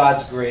 because of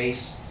God's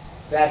grace,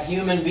 that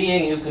human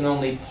being who can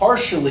only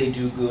partially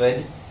do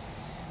good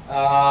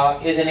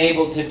is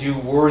enabled to do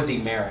worthy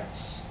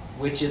merits,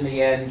 which in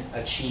the end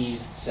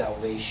achieve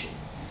salvation.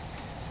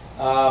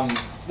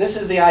 This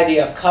is the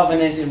idea of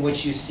covenant, in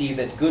which you see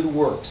that good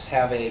works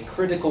have a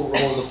critical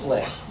role to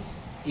play,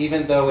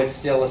 even though it's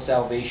still a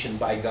salvation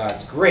by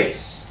God's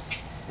grace,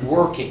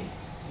 working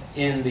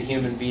in the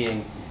human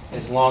being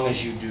as long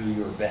as you do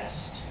your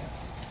best.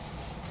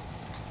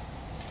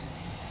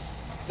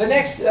 The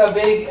next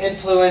big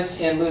influence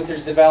in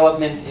Luther's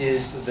development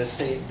is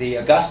the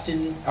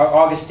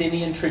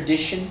Augustinian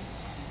tradition.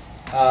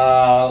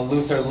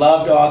 Luther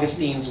loved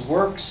Augustine's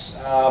works,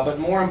 but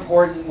more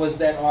important was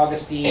that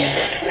Augustine's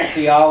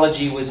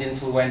theology was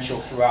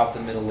influential throughout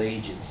the Middle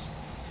Ages.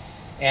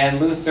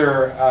 And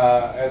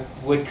Luther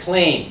would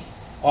claim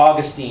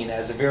Augustine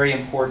as a very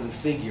important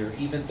figure,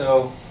 even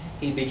though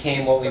he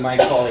became what we might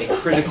call a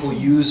critical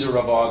user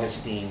of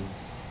Augustine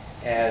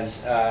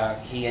as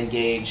he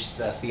engaged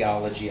the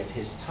theology of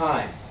his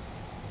time.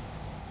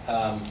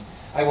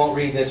 I won't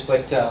read this,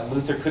 but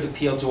Luther could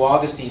appeal to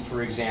Augustine,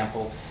 for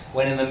example,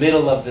 when in the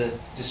middle of the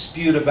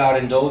dispute about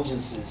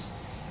indulgences,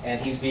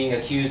 and he's being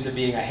accused of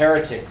being a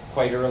heretic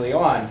quite early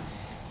on,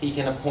 he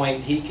can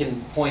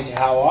point to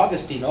how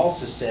Augustine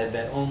also said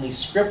that only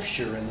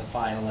Scripture in the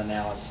final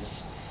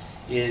analysis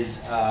is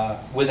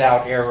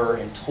without error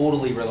and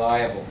totally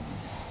reliable.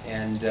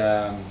 And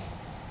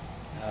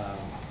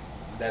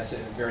that's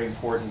very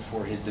important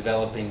for his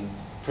developing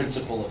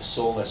principle of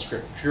sola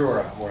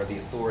scriptura, or the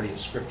authority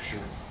of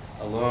Scripture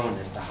alone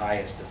as the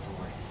highest authority.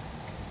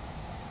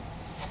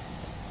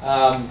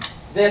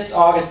 This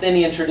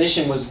Augustinian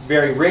tradition was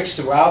very rich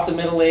throughout the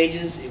Middle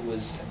Ages. It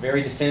was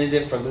very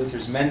definitive for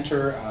Luther's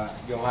mentor,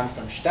 Johann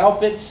von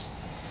Staupitz.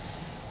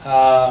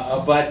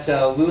 But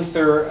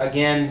Luther,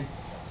 again,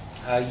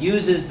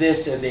 uses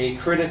this as a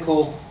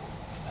critical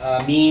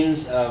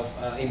means of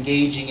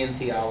engaging in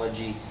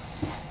theology.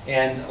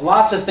 And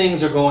lots of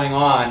things are going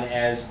on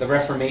as the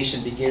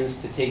Reformation begins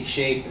to take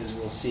shape, as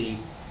we'll see,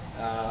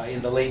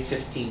 in the late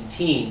 15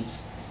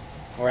 teens,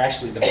 or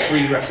actually the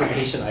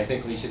pre-Reformation, I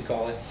think we should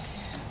call it.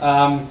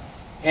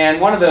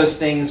 And one of those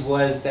things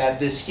was that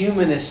this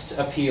humanist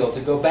appeal to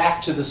go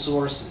back to the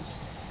sources.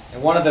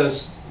 And one of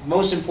those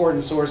most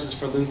important sources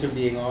for Luther,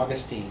 being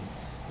Augustine,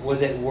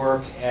 was at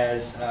work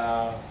as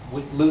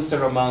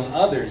Luther, among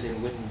others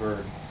in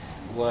Wittenberg,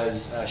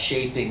 was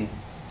shaping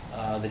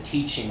the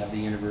teaching of the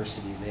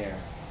university there.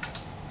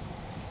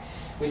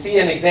 We see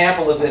an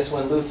example of this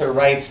when Luther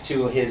writes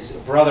to his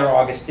brother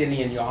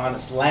Augustinian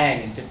Johannes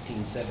Lang in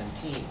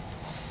 1517.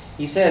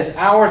 He says,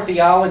 "Our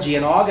theology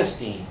in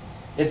Augustine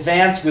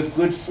advanced with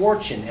good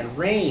fortune and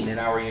reign in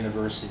our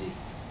university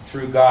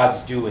through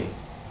God's doing.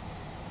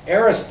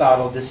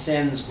 Aristotle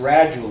descends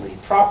gradually,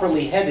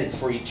 properly headed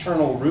for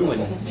eternal ruin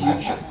in the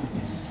future.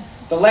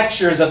 The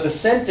lectures of the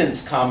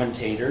sentence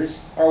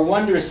commentators are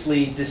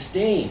wondrously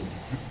disdained,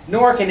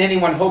 nor can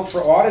anyone hope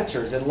for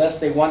auditors unless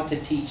they want to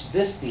teach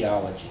this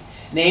theology,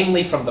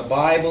 namely from the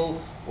Bible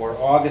or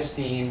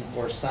Augustine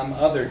or some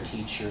other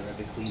teacher of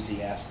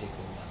ecclesiastical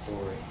life."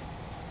 authority.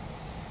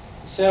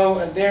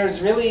 So there's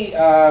really,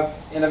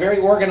 in a very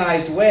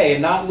organized way,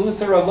 and not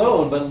Luther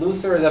alone, but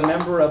Luther as a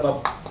member of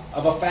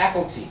a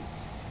faculty,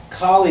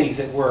 colleagues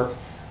at work,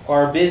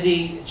 are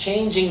busy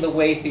changing the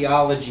way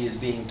theology is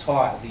being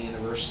taught at the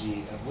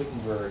University of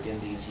Wittenberg in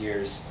these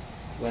years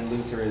when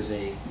Luther is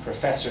a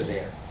professor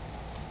there.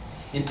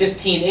 In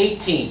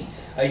 1518,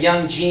 a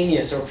young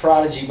genius or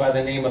prodigy by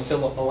the name of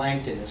Philip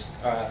Melanchthon is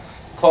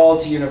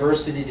called to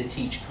university to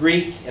teach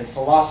Greek and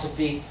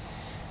philosophy.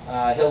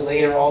 He'll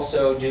later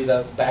also do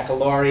the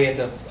baccalaureate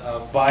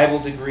of Bible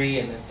degree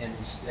and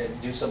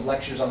do some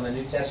lectures on the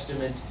New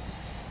Testament.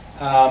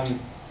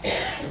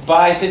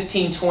 By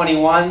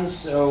 1521,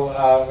 so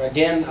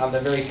again on the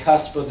very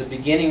cusp of the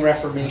beginning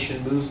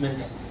Reformation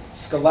movement,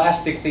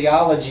 scholastic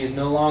theology is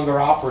no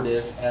longer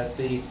operative at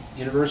the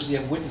University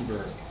of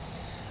Wittenberg.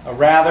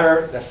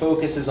 Rather, the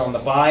focus is on the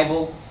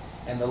Bible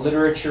and the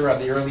literature of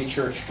the early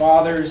church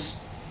fathers,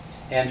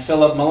 and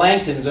Philip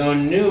Melanchthon's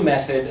own new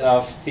method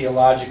of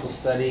theological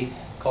study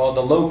called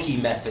the Loci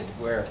method,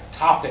 where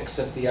topics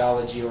of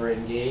theology are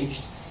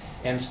engaged,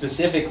 and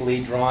specifically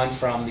drawn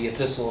from the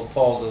Epistle of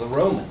Paul to the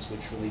Romans,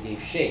 which really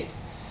gave shape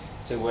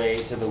to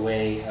the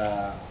way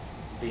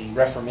the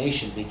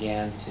Reformation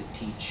began to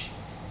teach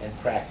and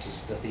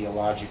practice the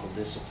theological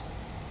discipline.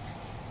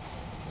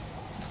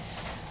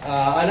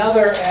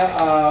 Another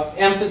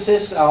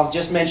emphasis I'll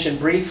just mention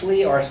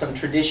briefly are some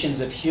traditions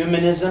of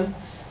humanism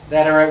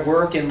that are at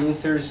work in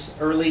Luther's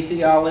early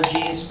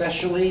theology,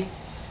 especially.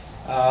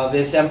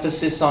 This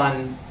emphasis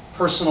on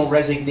personal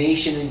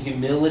resignation and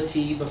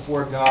humility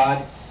before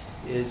God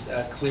is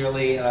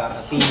clearly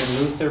a theme in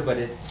Luther, but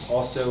it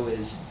also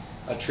is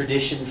a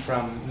tradition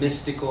from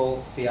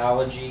mystical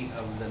theology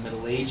of the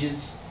Middle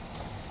Ages.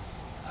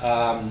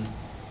 God's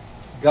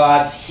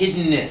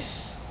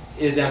hiddenness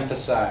is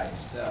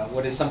emphasized,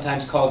 what is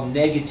sometimes called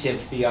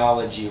negative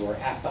theology or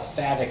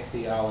apophatic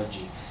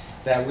theology,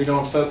 that we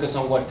don't focus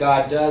on what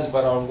God does,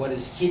 but on what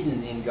is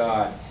hidden in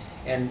God.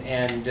 And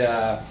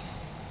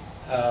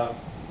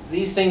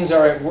these things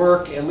are at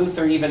work, and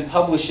Luther even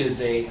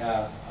publishes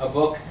a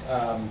book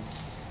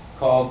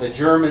called The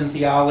German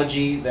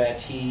Theology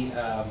that he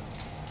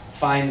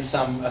finds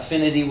some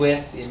affinity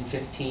with. In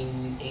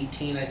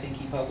 1518, I think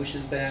he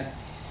publishes that.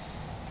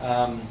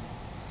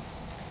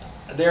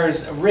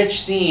 There's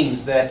rich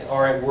themes that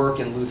are at work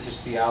in Luther's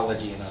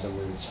theology, in other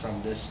words,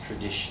 from this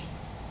tradition.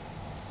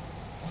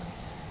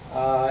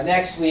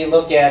 Next, we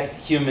look at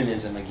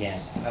humanism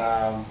again.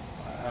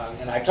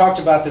 And I talked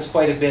about this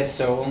quite a bit,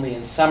 so only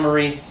in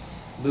summary,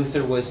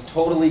 Luther was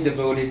totally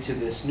devoted to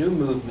this new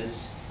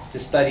movement to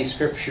study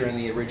Scripture in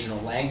the original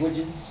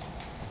languages.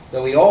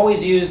 Though he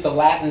always used the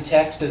Latin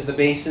text as the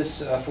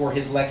basis for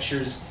his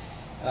lectures,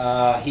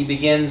 he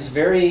begins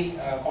very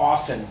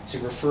often to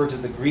refer to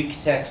the Greek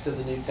text of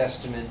the New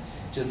Testament,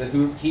 to the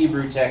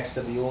Hebrew text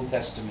of the Old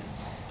Testament,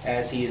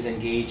 as he is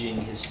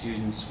engaging his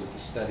students with the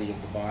study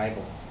of the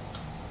Bible.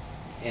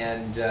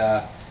 And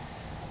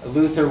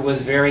Luther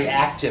was very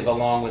active,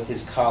 along with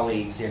his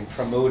colleagues, in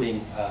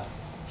promoting a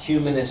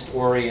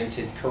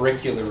humanist-oriented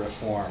curricular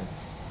reform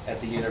at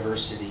the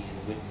university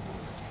in Wittenberg.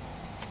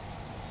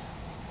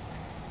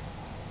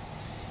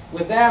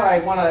 With that, I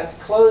want to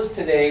close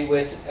today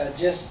with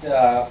just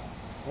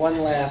one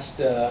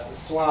last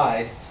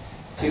slide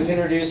to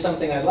introduce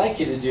something I'd like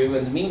you to do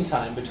in the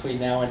meantime between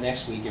now and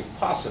next week, if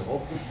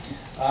possible.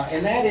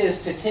 And that is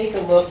to take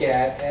a look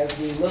at, as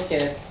we look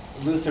at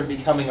Luther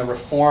becoming a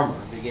reformer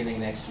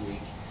beginning next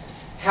week,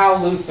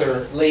 how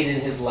Luther, late in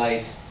his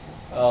life,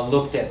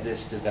 looked at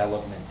this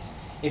development.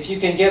 If you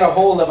can get a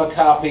hold of a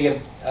copy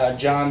of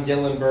John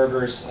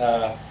Dillenberger's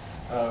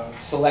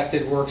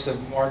selected works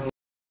of Martin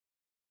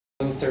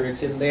Luther,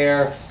 it's in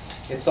there.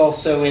 It's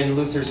also in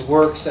Luther's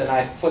works, and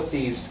I've put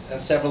these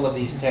several of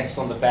these texts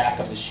on the back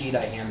of the sheet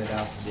I handed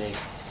out today.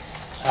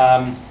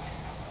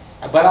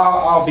 But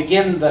I'll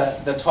begin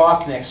the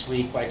talk next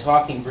week by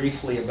talking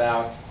briefly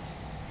about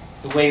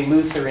the way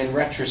Luther, in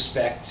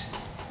retrospect,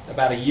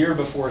 about a year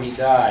before he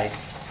died,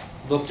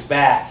 looked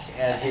back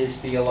at his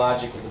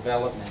theological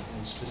development,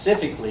 and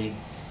specifically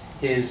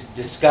his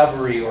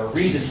discovery or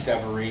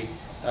rediscovery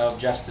of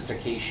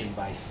justification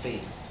by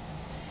faith.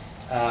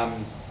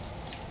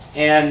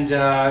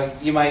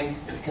 You might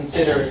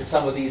consider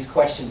some of these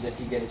questions if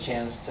you get a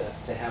chance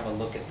to have a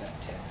look at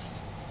that text.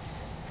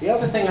 The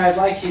other thing I'd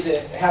like you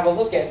to have a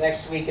look at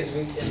next week as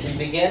we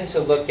begin to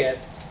look at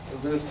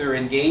Luther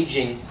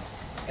engaging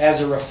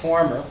as a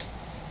reformer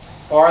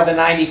are the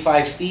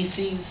 95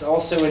 Theses,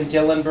 also in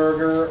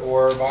Dillenberger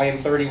or volume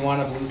 31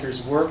 of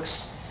Luther's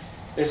works.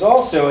 There's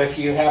also, if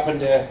you happen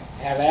to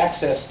have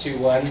access to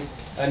one,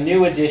 a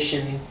new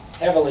edition,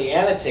 heavily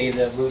annotated,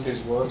 of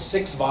Luther's works,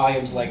 6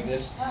 volumes like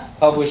this,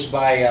 published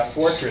by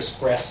Fortress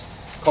Press,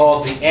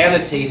 called The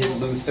Annotated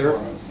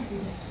Luther.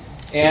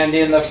 And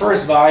in the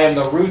first volume,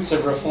 The Roots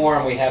of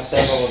Reform, we have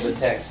several of the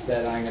texts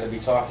that I'm going to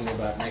be talking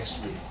about next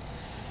week.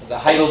 The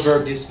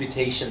Heidelberg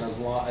Disputation as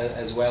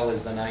well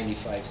as the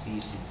 95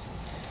 Theses.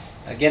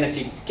 Again, if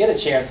you get a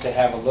chance to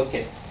have a look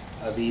at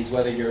these,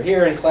 whether you're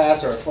here in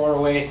class or far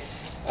away,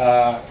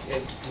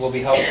 it will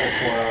be helpful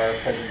for our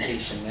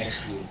presentation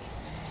next week.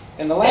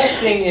 And the last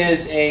thing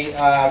is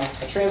a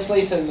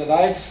translation that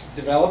I've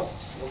developed.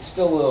 It's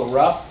still a little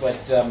rough,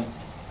 but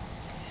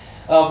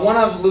of one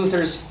of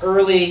Luther's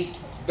early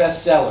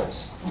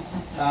bestsellers.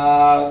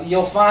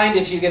 You'll find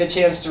if you get a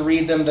chance to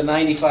read them, the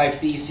 95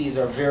 Theses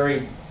are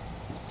very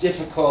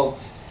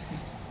difficult,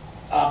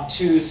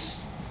 obtuse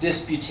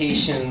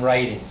disputation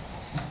writing.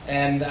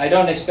 And I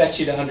don't expect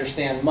you to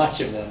understand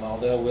much of them,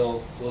 although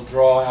we'll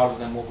draw out of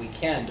them what we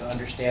can to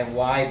understand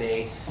why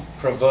they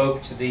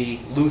provoked the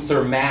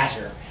Luther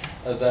matter,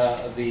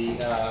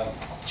 the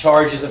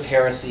charges of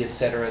heresy,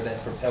 etc.,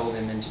 that propelled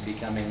him into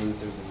becoming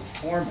Luther the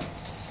Reformer.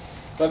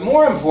 But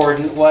more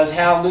important was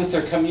how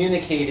Luther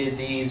communicated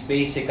these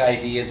basic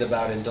ideas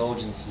about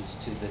indulgences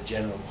to the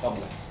general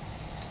public.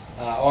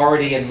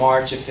 Already in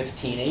March of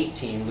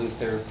 1518,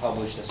 Luther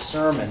published a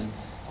sermon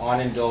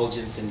on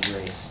indulgence and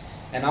grace.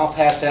 And I'll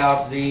pass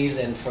out these,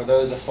 and for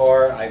those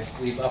afar,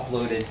 we've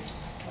uploaded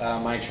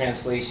my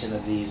translation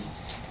of these.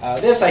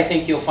 This, I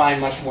think, you'll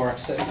find much more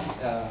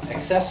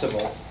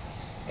accessible,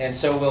 and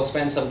so we'll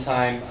spend some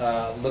time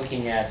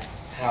looking at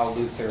how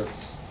Luther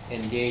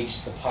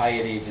engaged the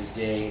piety of his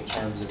day in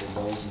terms of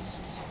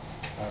indulgences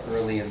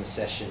early in the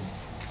session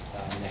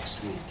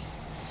next week.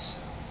 So,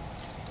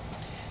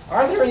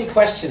 are there any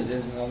questions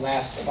in the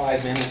last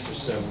 5 minutes or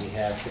so we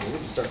have? We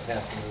can start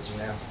passing those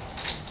around.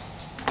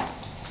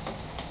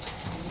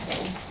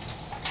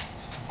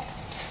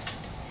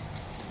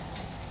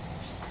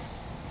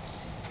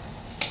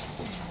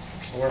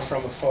 Or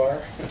from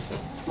afar?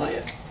 Not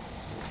yet.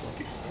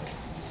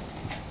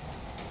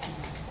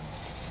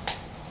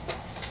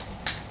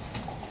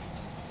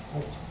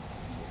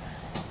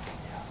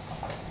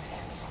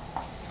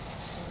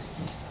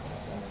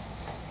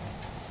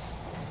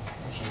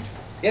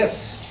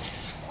 Yes?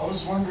 I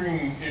was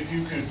wondering if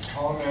you could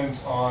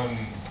comment on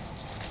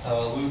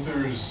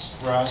Luther's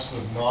grasp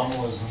of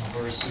nominalism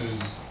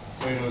versus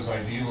Plato's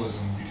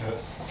idealism, because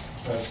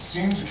that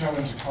seems to come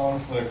into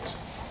conflict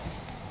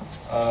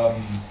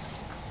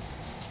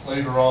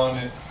later on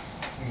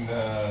in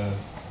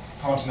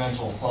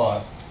continental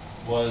thought.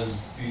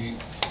 Was the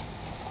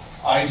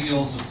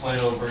ideals of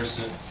Plato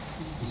versus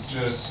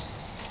just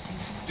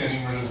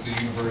getting rid of the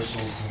universals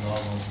and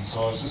nominalism.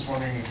 So I was just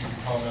wondering if you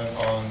could comment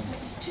on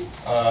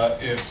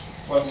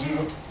what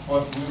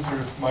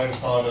Luther might have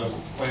thought of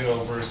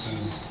Plato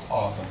versus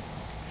Occam.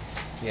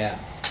 Yeah,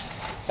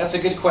 that's a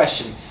good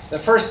question. The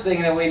first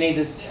thing that we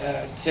need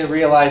to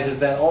realize is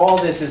that all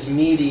this is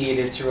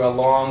mediated through a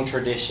long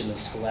tradition of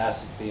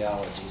scholastic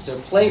theology. So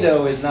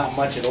Plato is not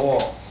much at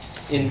all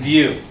in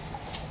view,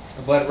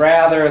 but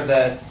rather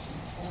the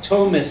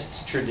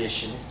Thomist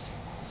tradition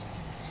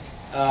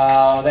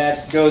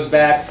that goes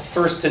back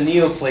first to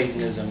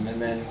Neoplatonism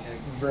and then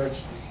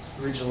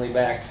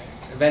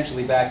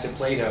eventually back to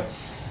Plato.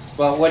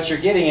 But what you're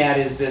getting at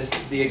is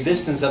the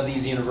existence of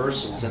these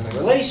universals and the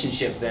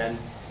relationship then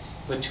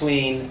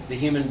between the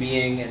human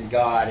being and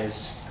God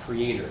as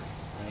creator,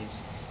 right?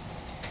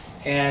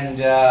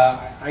 And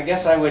I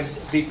guess I would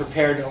be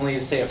prepared only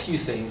to say a few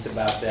things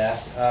about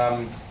that.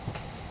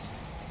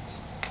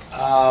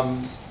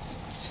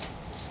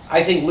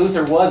 I think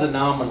Luther was a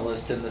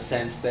nominalist in the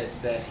sense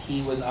that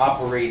he was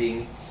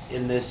operating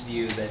in this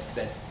view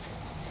that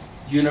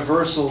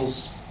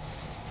universals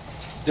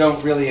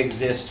don't really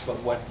exist,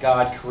 but what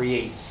God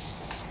creates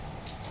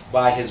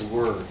by his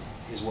word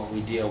is what we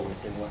deal with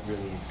and what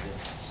really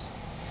exists.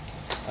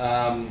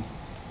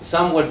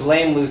 Some would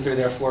blame Luther,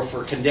 therefore,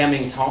 for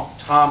condemning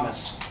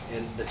Thomas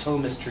in the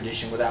Thomist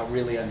tradition without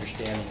really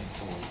understanding it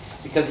fully,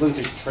 because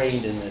Luther's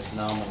trained in this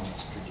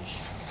nominalist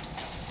tradition.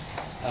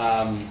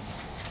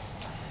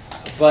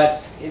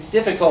 But it's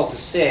difficult to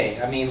say.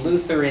 I mean,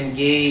 Luther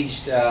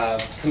engaged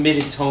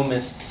committed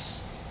Thomists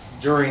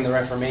during the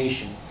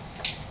Reformation.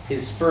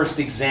 His first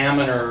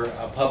examiner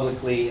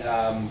publicly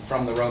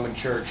from the Roman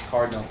Church,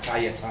 Cardinal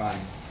Cajetan,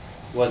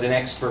 was an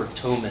expert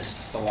Thomist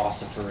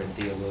philosopher and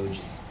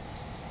theologian.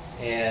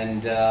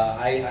 And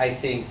I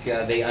think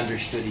they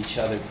understood each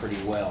other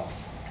pretty well,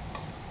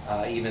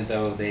 even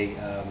though they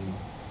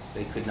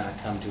could not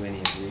come to any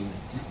agreement.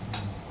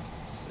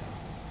 So,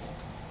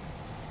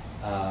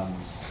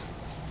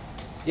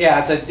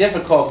 yeah, it's a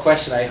difficult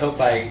question. I hope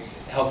I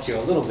helped you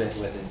a little bit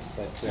with it.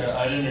 But, yeah,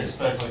 I didn't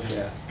expect like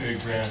a big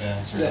grand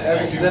answer.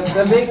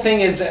 The big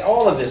thing is that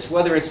all of this,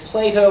 whether it's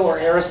Plato or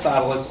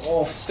Aristotle, it's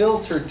all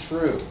filtered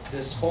through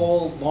this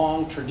whole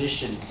long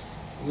tradition.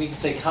 We could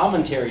say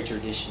commentary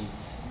tradition.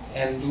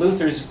 And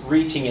Luther's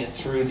reaching it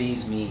through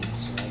these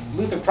means. Right?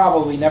 Luther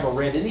probably never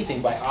read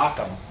anything by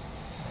Occam,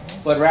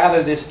 but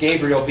rather this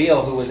Gabriel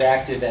Biel, who was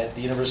active at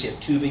the University of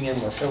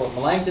Tübingen, where Philip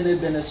Melanchthon had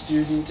been a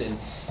student,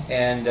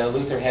 and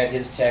Luther had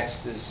his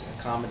text, this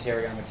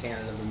commentary on the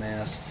canon of the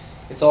Mass.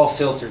 It's all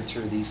filtered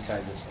through these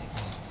kinds of things.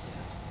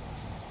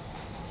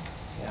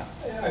 Yeah.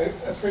 I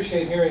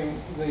appreciate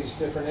hearing these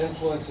different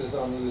influences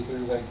on Luther,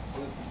 like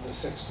the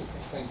 6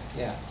 different things.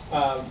 Yeah.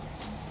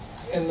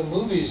 In the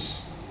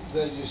movies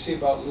that you see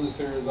about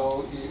Luther,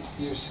 though,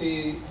 you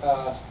see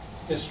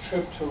his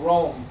trip to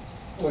Rome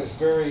was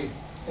very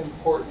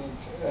important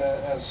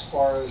as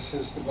far as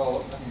his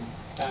development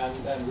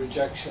and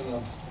rejection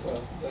of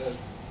the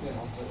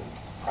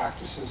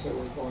practices that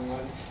were going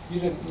on. You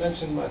didn't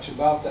mention much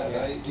about that.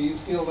 Yeah. Do you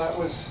feel that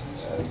was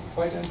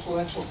quite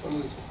influential for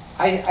Luther?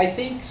 I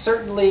think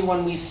certainly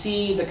when we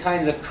see the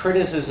kinds of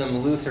criticism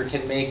Luther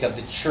can make of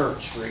the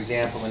church, for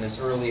example, in his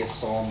earliest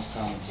Psalms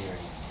commentaries,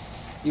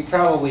 you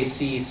probably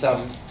see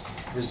some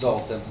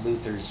result of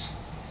Luther's,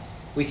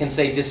 we can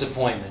say,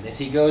 disappointment as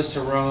he goes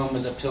to Rome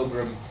as a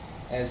pilgrim,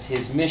 as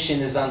his mission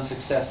is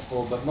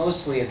unsuccessful, but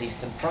mostly as he's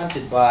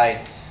confronted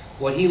by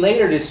what he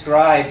later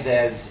describes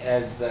as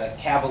the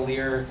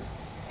cavalier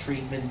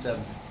treatment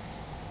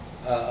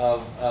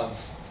of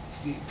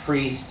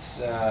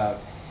priests.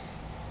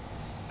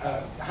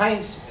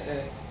 Heinz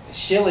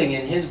Schilling,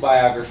 in his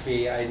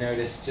biography, I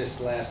noticed just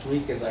last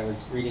week as I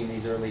was reading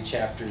these early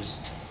chapters,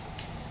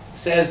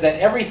 says that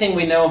everything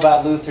we know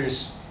about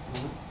Luther's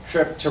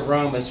trip to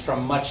Rome is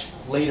from much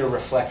later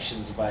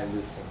reflections by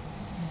Luther.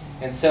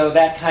 And so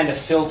that kind of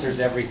filters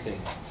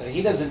everything. So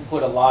he doesn't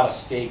put a lot of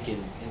stake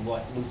in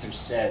what Luther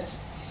says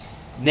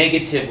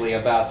negatively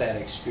about that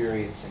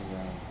experience in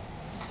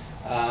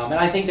Rome. And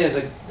I think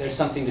there's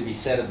something to be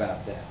said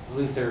about that.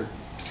 Luther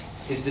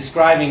is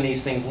describing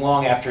these things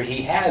long after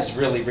he has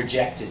really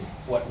rejected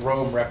what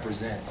Rome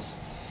represents.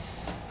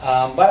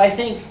 But I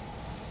think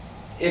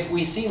if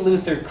we see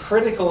Luther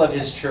critical of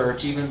his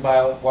church, even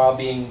while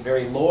being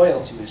very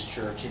loyal to his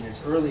church in his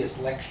earliest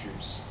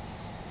lectures,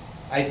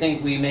 I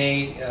think we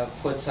may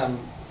put some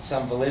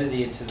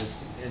validity into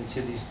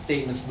these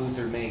statements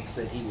Luther makes,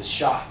 that he was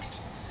shocked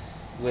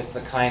with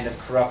the kind of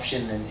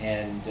corruption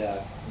and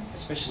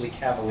especially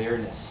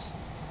cavalierness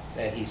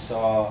that he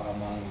saw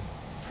among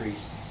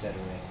priests, etc. in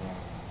Rome.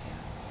 Yeah.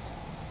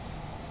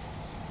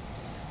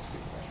 That's a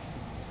good question.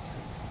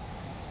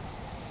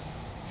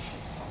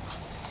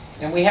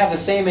 And we have the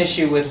same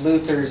issue with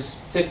Luther's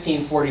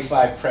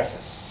 1545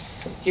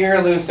 preface. Here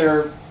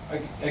Luther,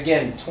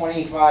 again,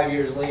 25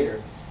 years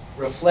later,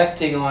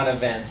 reflecting on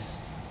events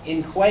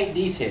in quite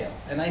detail.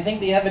 And I think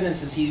the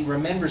evidence is he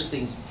remembers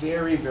things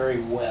very,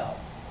 very well.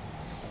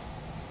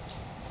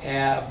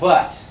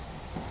 But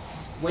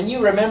when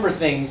you remember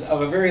things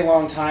of a very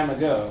long time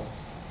ago,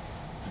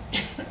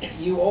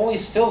 you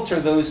always filter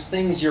those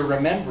things you're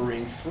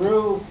remembering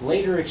through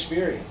later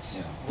experience.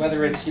 Yeah.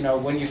 Whether it's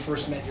when you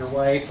first met your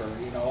wife, or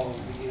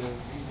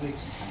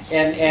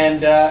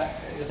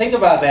think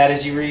about that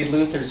as you read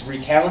Luther's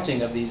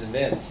recounting of these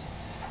events,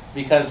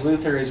 because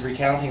Luther is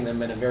recounting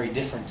them at a very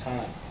different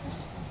time.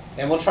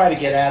 And we'll try to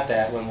get at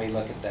that when we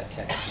look at that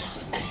text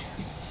next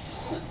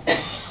week.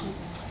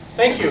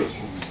 Thank you.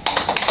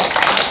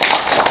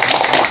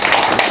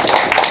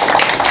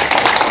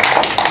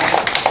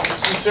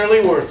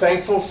 Sincerely, we're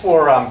thankful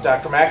for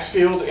Dr.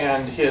 Maxfield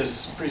and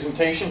his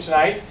presentation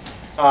tonight.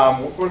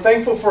 We're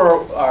thankful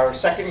for our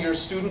second-year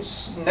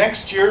students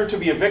next year to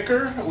be a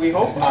vicar, we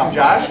hope.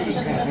 Josh,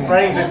 who's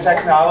running the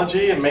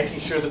technology and making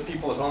sure that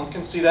people at home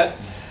can see that.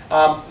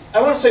 I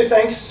want to say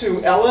thanks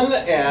to Ellen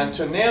and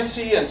to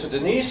Nancy and to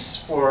Denise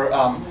for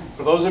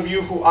those of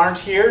you who aren't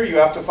here. You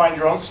have to find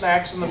your own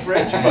snacks in the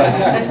fridge,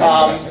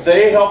 but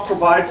they help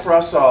provide for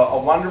us a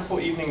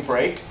wonderful evening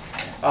break.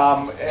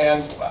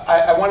 And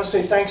I want to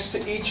say thanks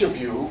to each of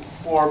you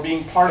for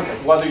being part of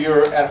it. Whether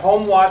you're at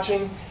home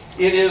watching,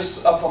 it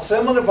is a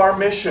fulfillment of our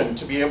mission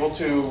to be able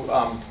to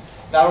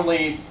not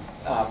only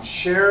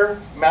share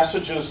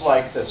messages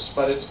like this,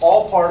 but it's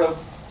all part of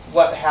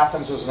what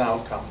happens as an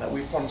outcome, that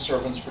we form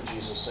servants for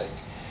Jesus' sake.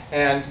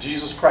 And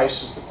Jesus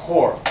Christ is the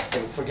core for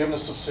the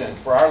forgiveness of sin,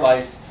 for our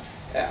life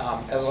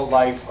as a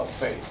life of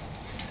faith.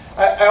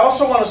 I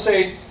also want to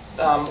say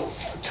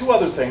two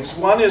other things.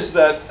 One is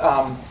that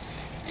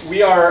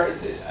we are,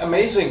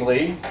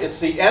 amazingly, it's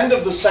the end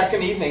of the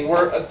second evening.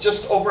 We're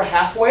just over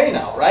halfway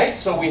now, right?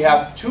 So we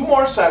have 2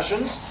 more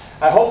sessions.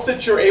 I hope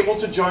that you're able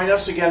to join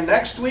us again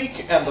next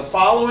week and the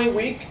following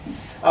week.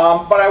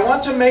 But I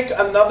want to make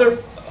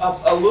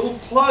a little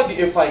plug,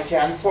 if I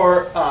can,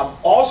 for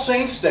All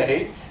Saints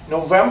Day,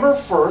 November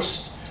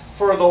 1st.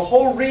 For the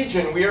whole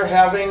region, we are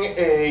having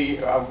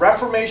a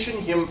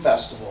Reformation Hymn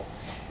Festival.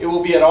 It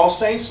will be at All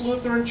Saints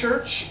Lutheran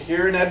Church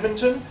here in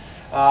Edmonton.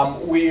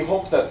 We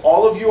hope that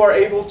all of you are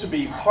able to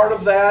be part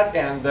of that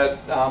and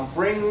that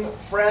bring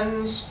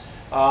friends.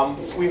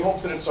 We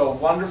hope that it's a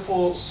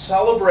wonderful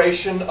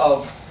celebration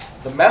of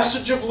the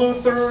message of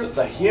Luther,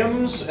 the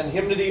hymns and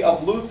hymnody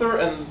of Luther,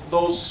 and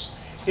those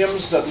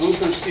hymns that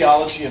Luther's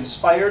theology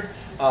inspired.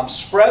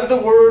 Spread the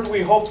word.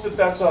 We hope that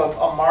that's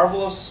a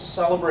marvelous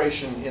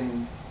celebration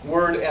in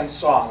word and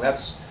song.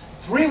 That's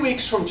 3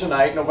 weeks from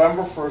tonight,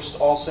 November 1st,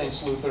 All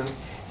Saints Lutheran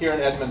here in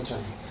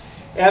Edmonton.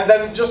 And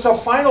then just a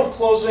final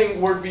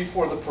closing word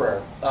before the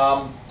prayer.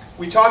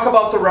 We talk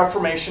about the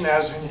Reformation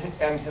as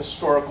an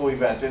historical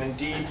event, and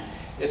indeed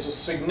it's a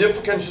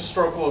significant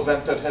historical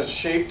event that has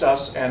shaped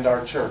us and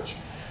our church.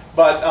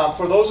 But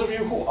for those of you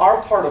who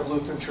are part of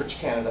Lutheran Church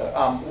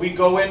Canada, we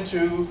go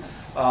into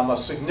a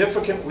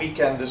significant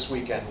weekend this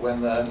weekend when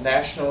the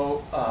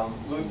National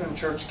Lutheran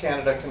Church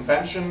Canada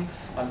Convention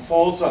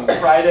unfolds on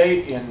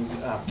Friday in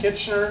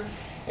Kitchener.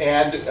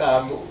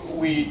 And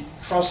we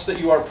trust that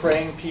you are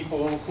praying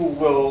people who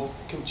will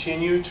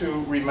continue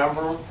to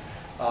remember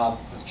the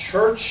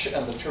church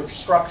and the church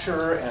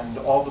structure and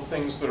all the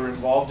things that are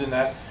involved in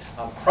that.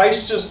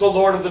 Christ is the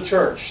Lord of the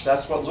church.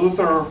 That's what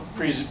Luther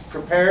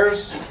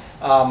prepares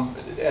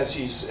as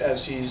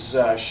he's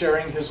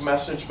sharing his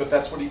message, but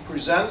that's what he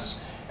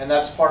presents, and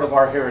that's part of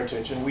our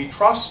heritage. And we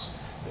trust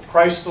that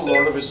Christ, the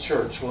Lord of his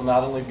church, will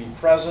not only be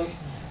present,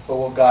 but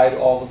will guide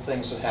all the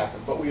things that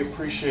happen. But we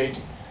appreciate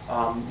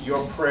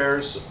your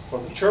prayers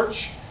for the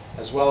church,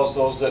 as well as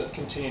those that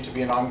continue to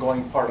be an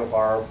ongoing part of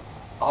our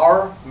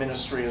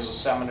ministry as a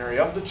seminary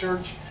of the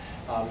church.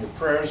 Your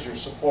prayers, your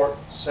support,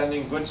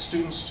 sending good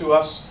students to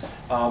us,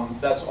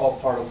 that's all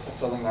part of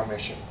fulfilling our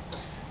mission.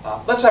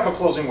 Let's have a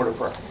closing word of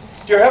prayer.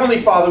 Dear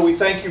Heavenly Father, we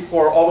thank you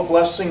for all the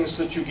blessings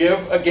that you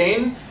give,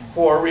 again,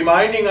 for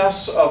reminding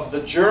us of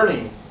the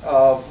journey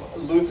of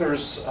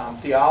Luther's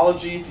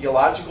theology,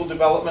 theological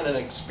development, and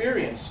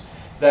experience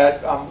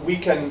that we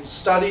can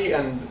study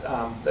and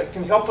that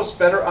can help us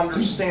better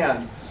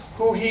understand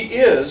who he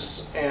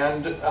is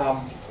and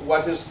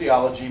what his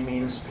theology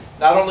means,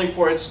 not only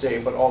for its day,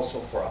 but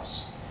also for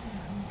us.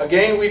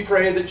 Again, we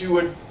pray that you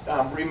would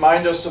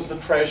remind us of the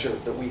treasure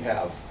that we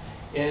have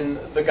in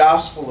the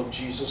gospel of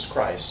Jesus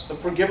Christ, the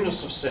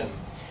forgiveness of sin,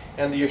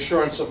 and the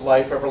assurance of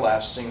life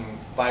everlasting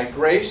by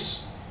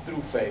grace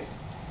through faith.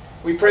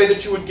 We pray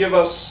that you would give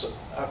us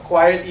a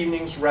quiet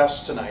evening's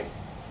rest tonight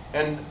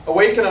and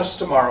awaken us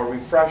tomorrow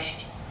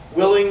refreshed,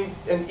 willing,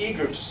 and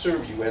eager to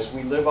serve you as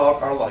we live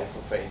out our life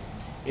of faith.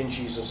 In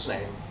Jesus'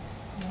 name,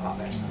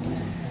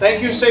 amen.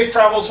 Thank you. Safe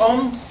travels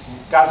home.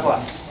 God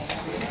bless.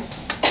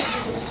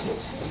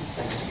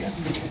 Thanks again.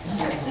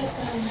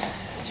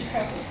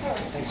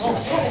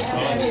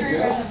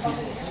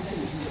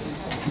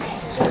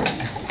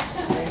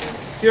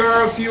 Here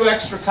are a few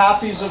extra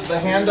copies of the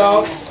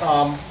handout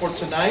for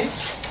tonight.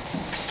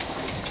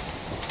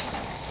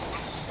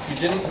 If you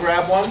didn't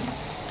grab one,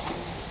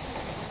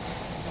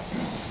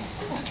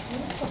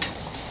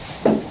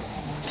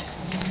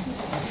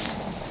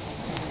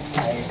 I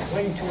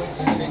cling to it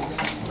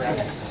and grab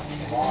it.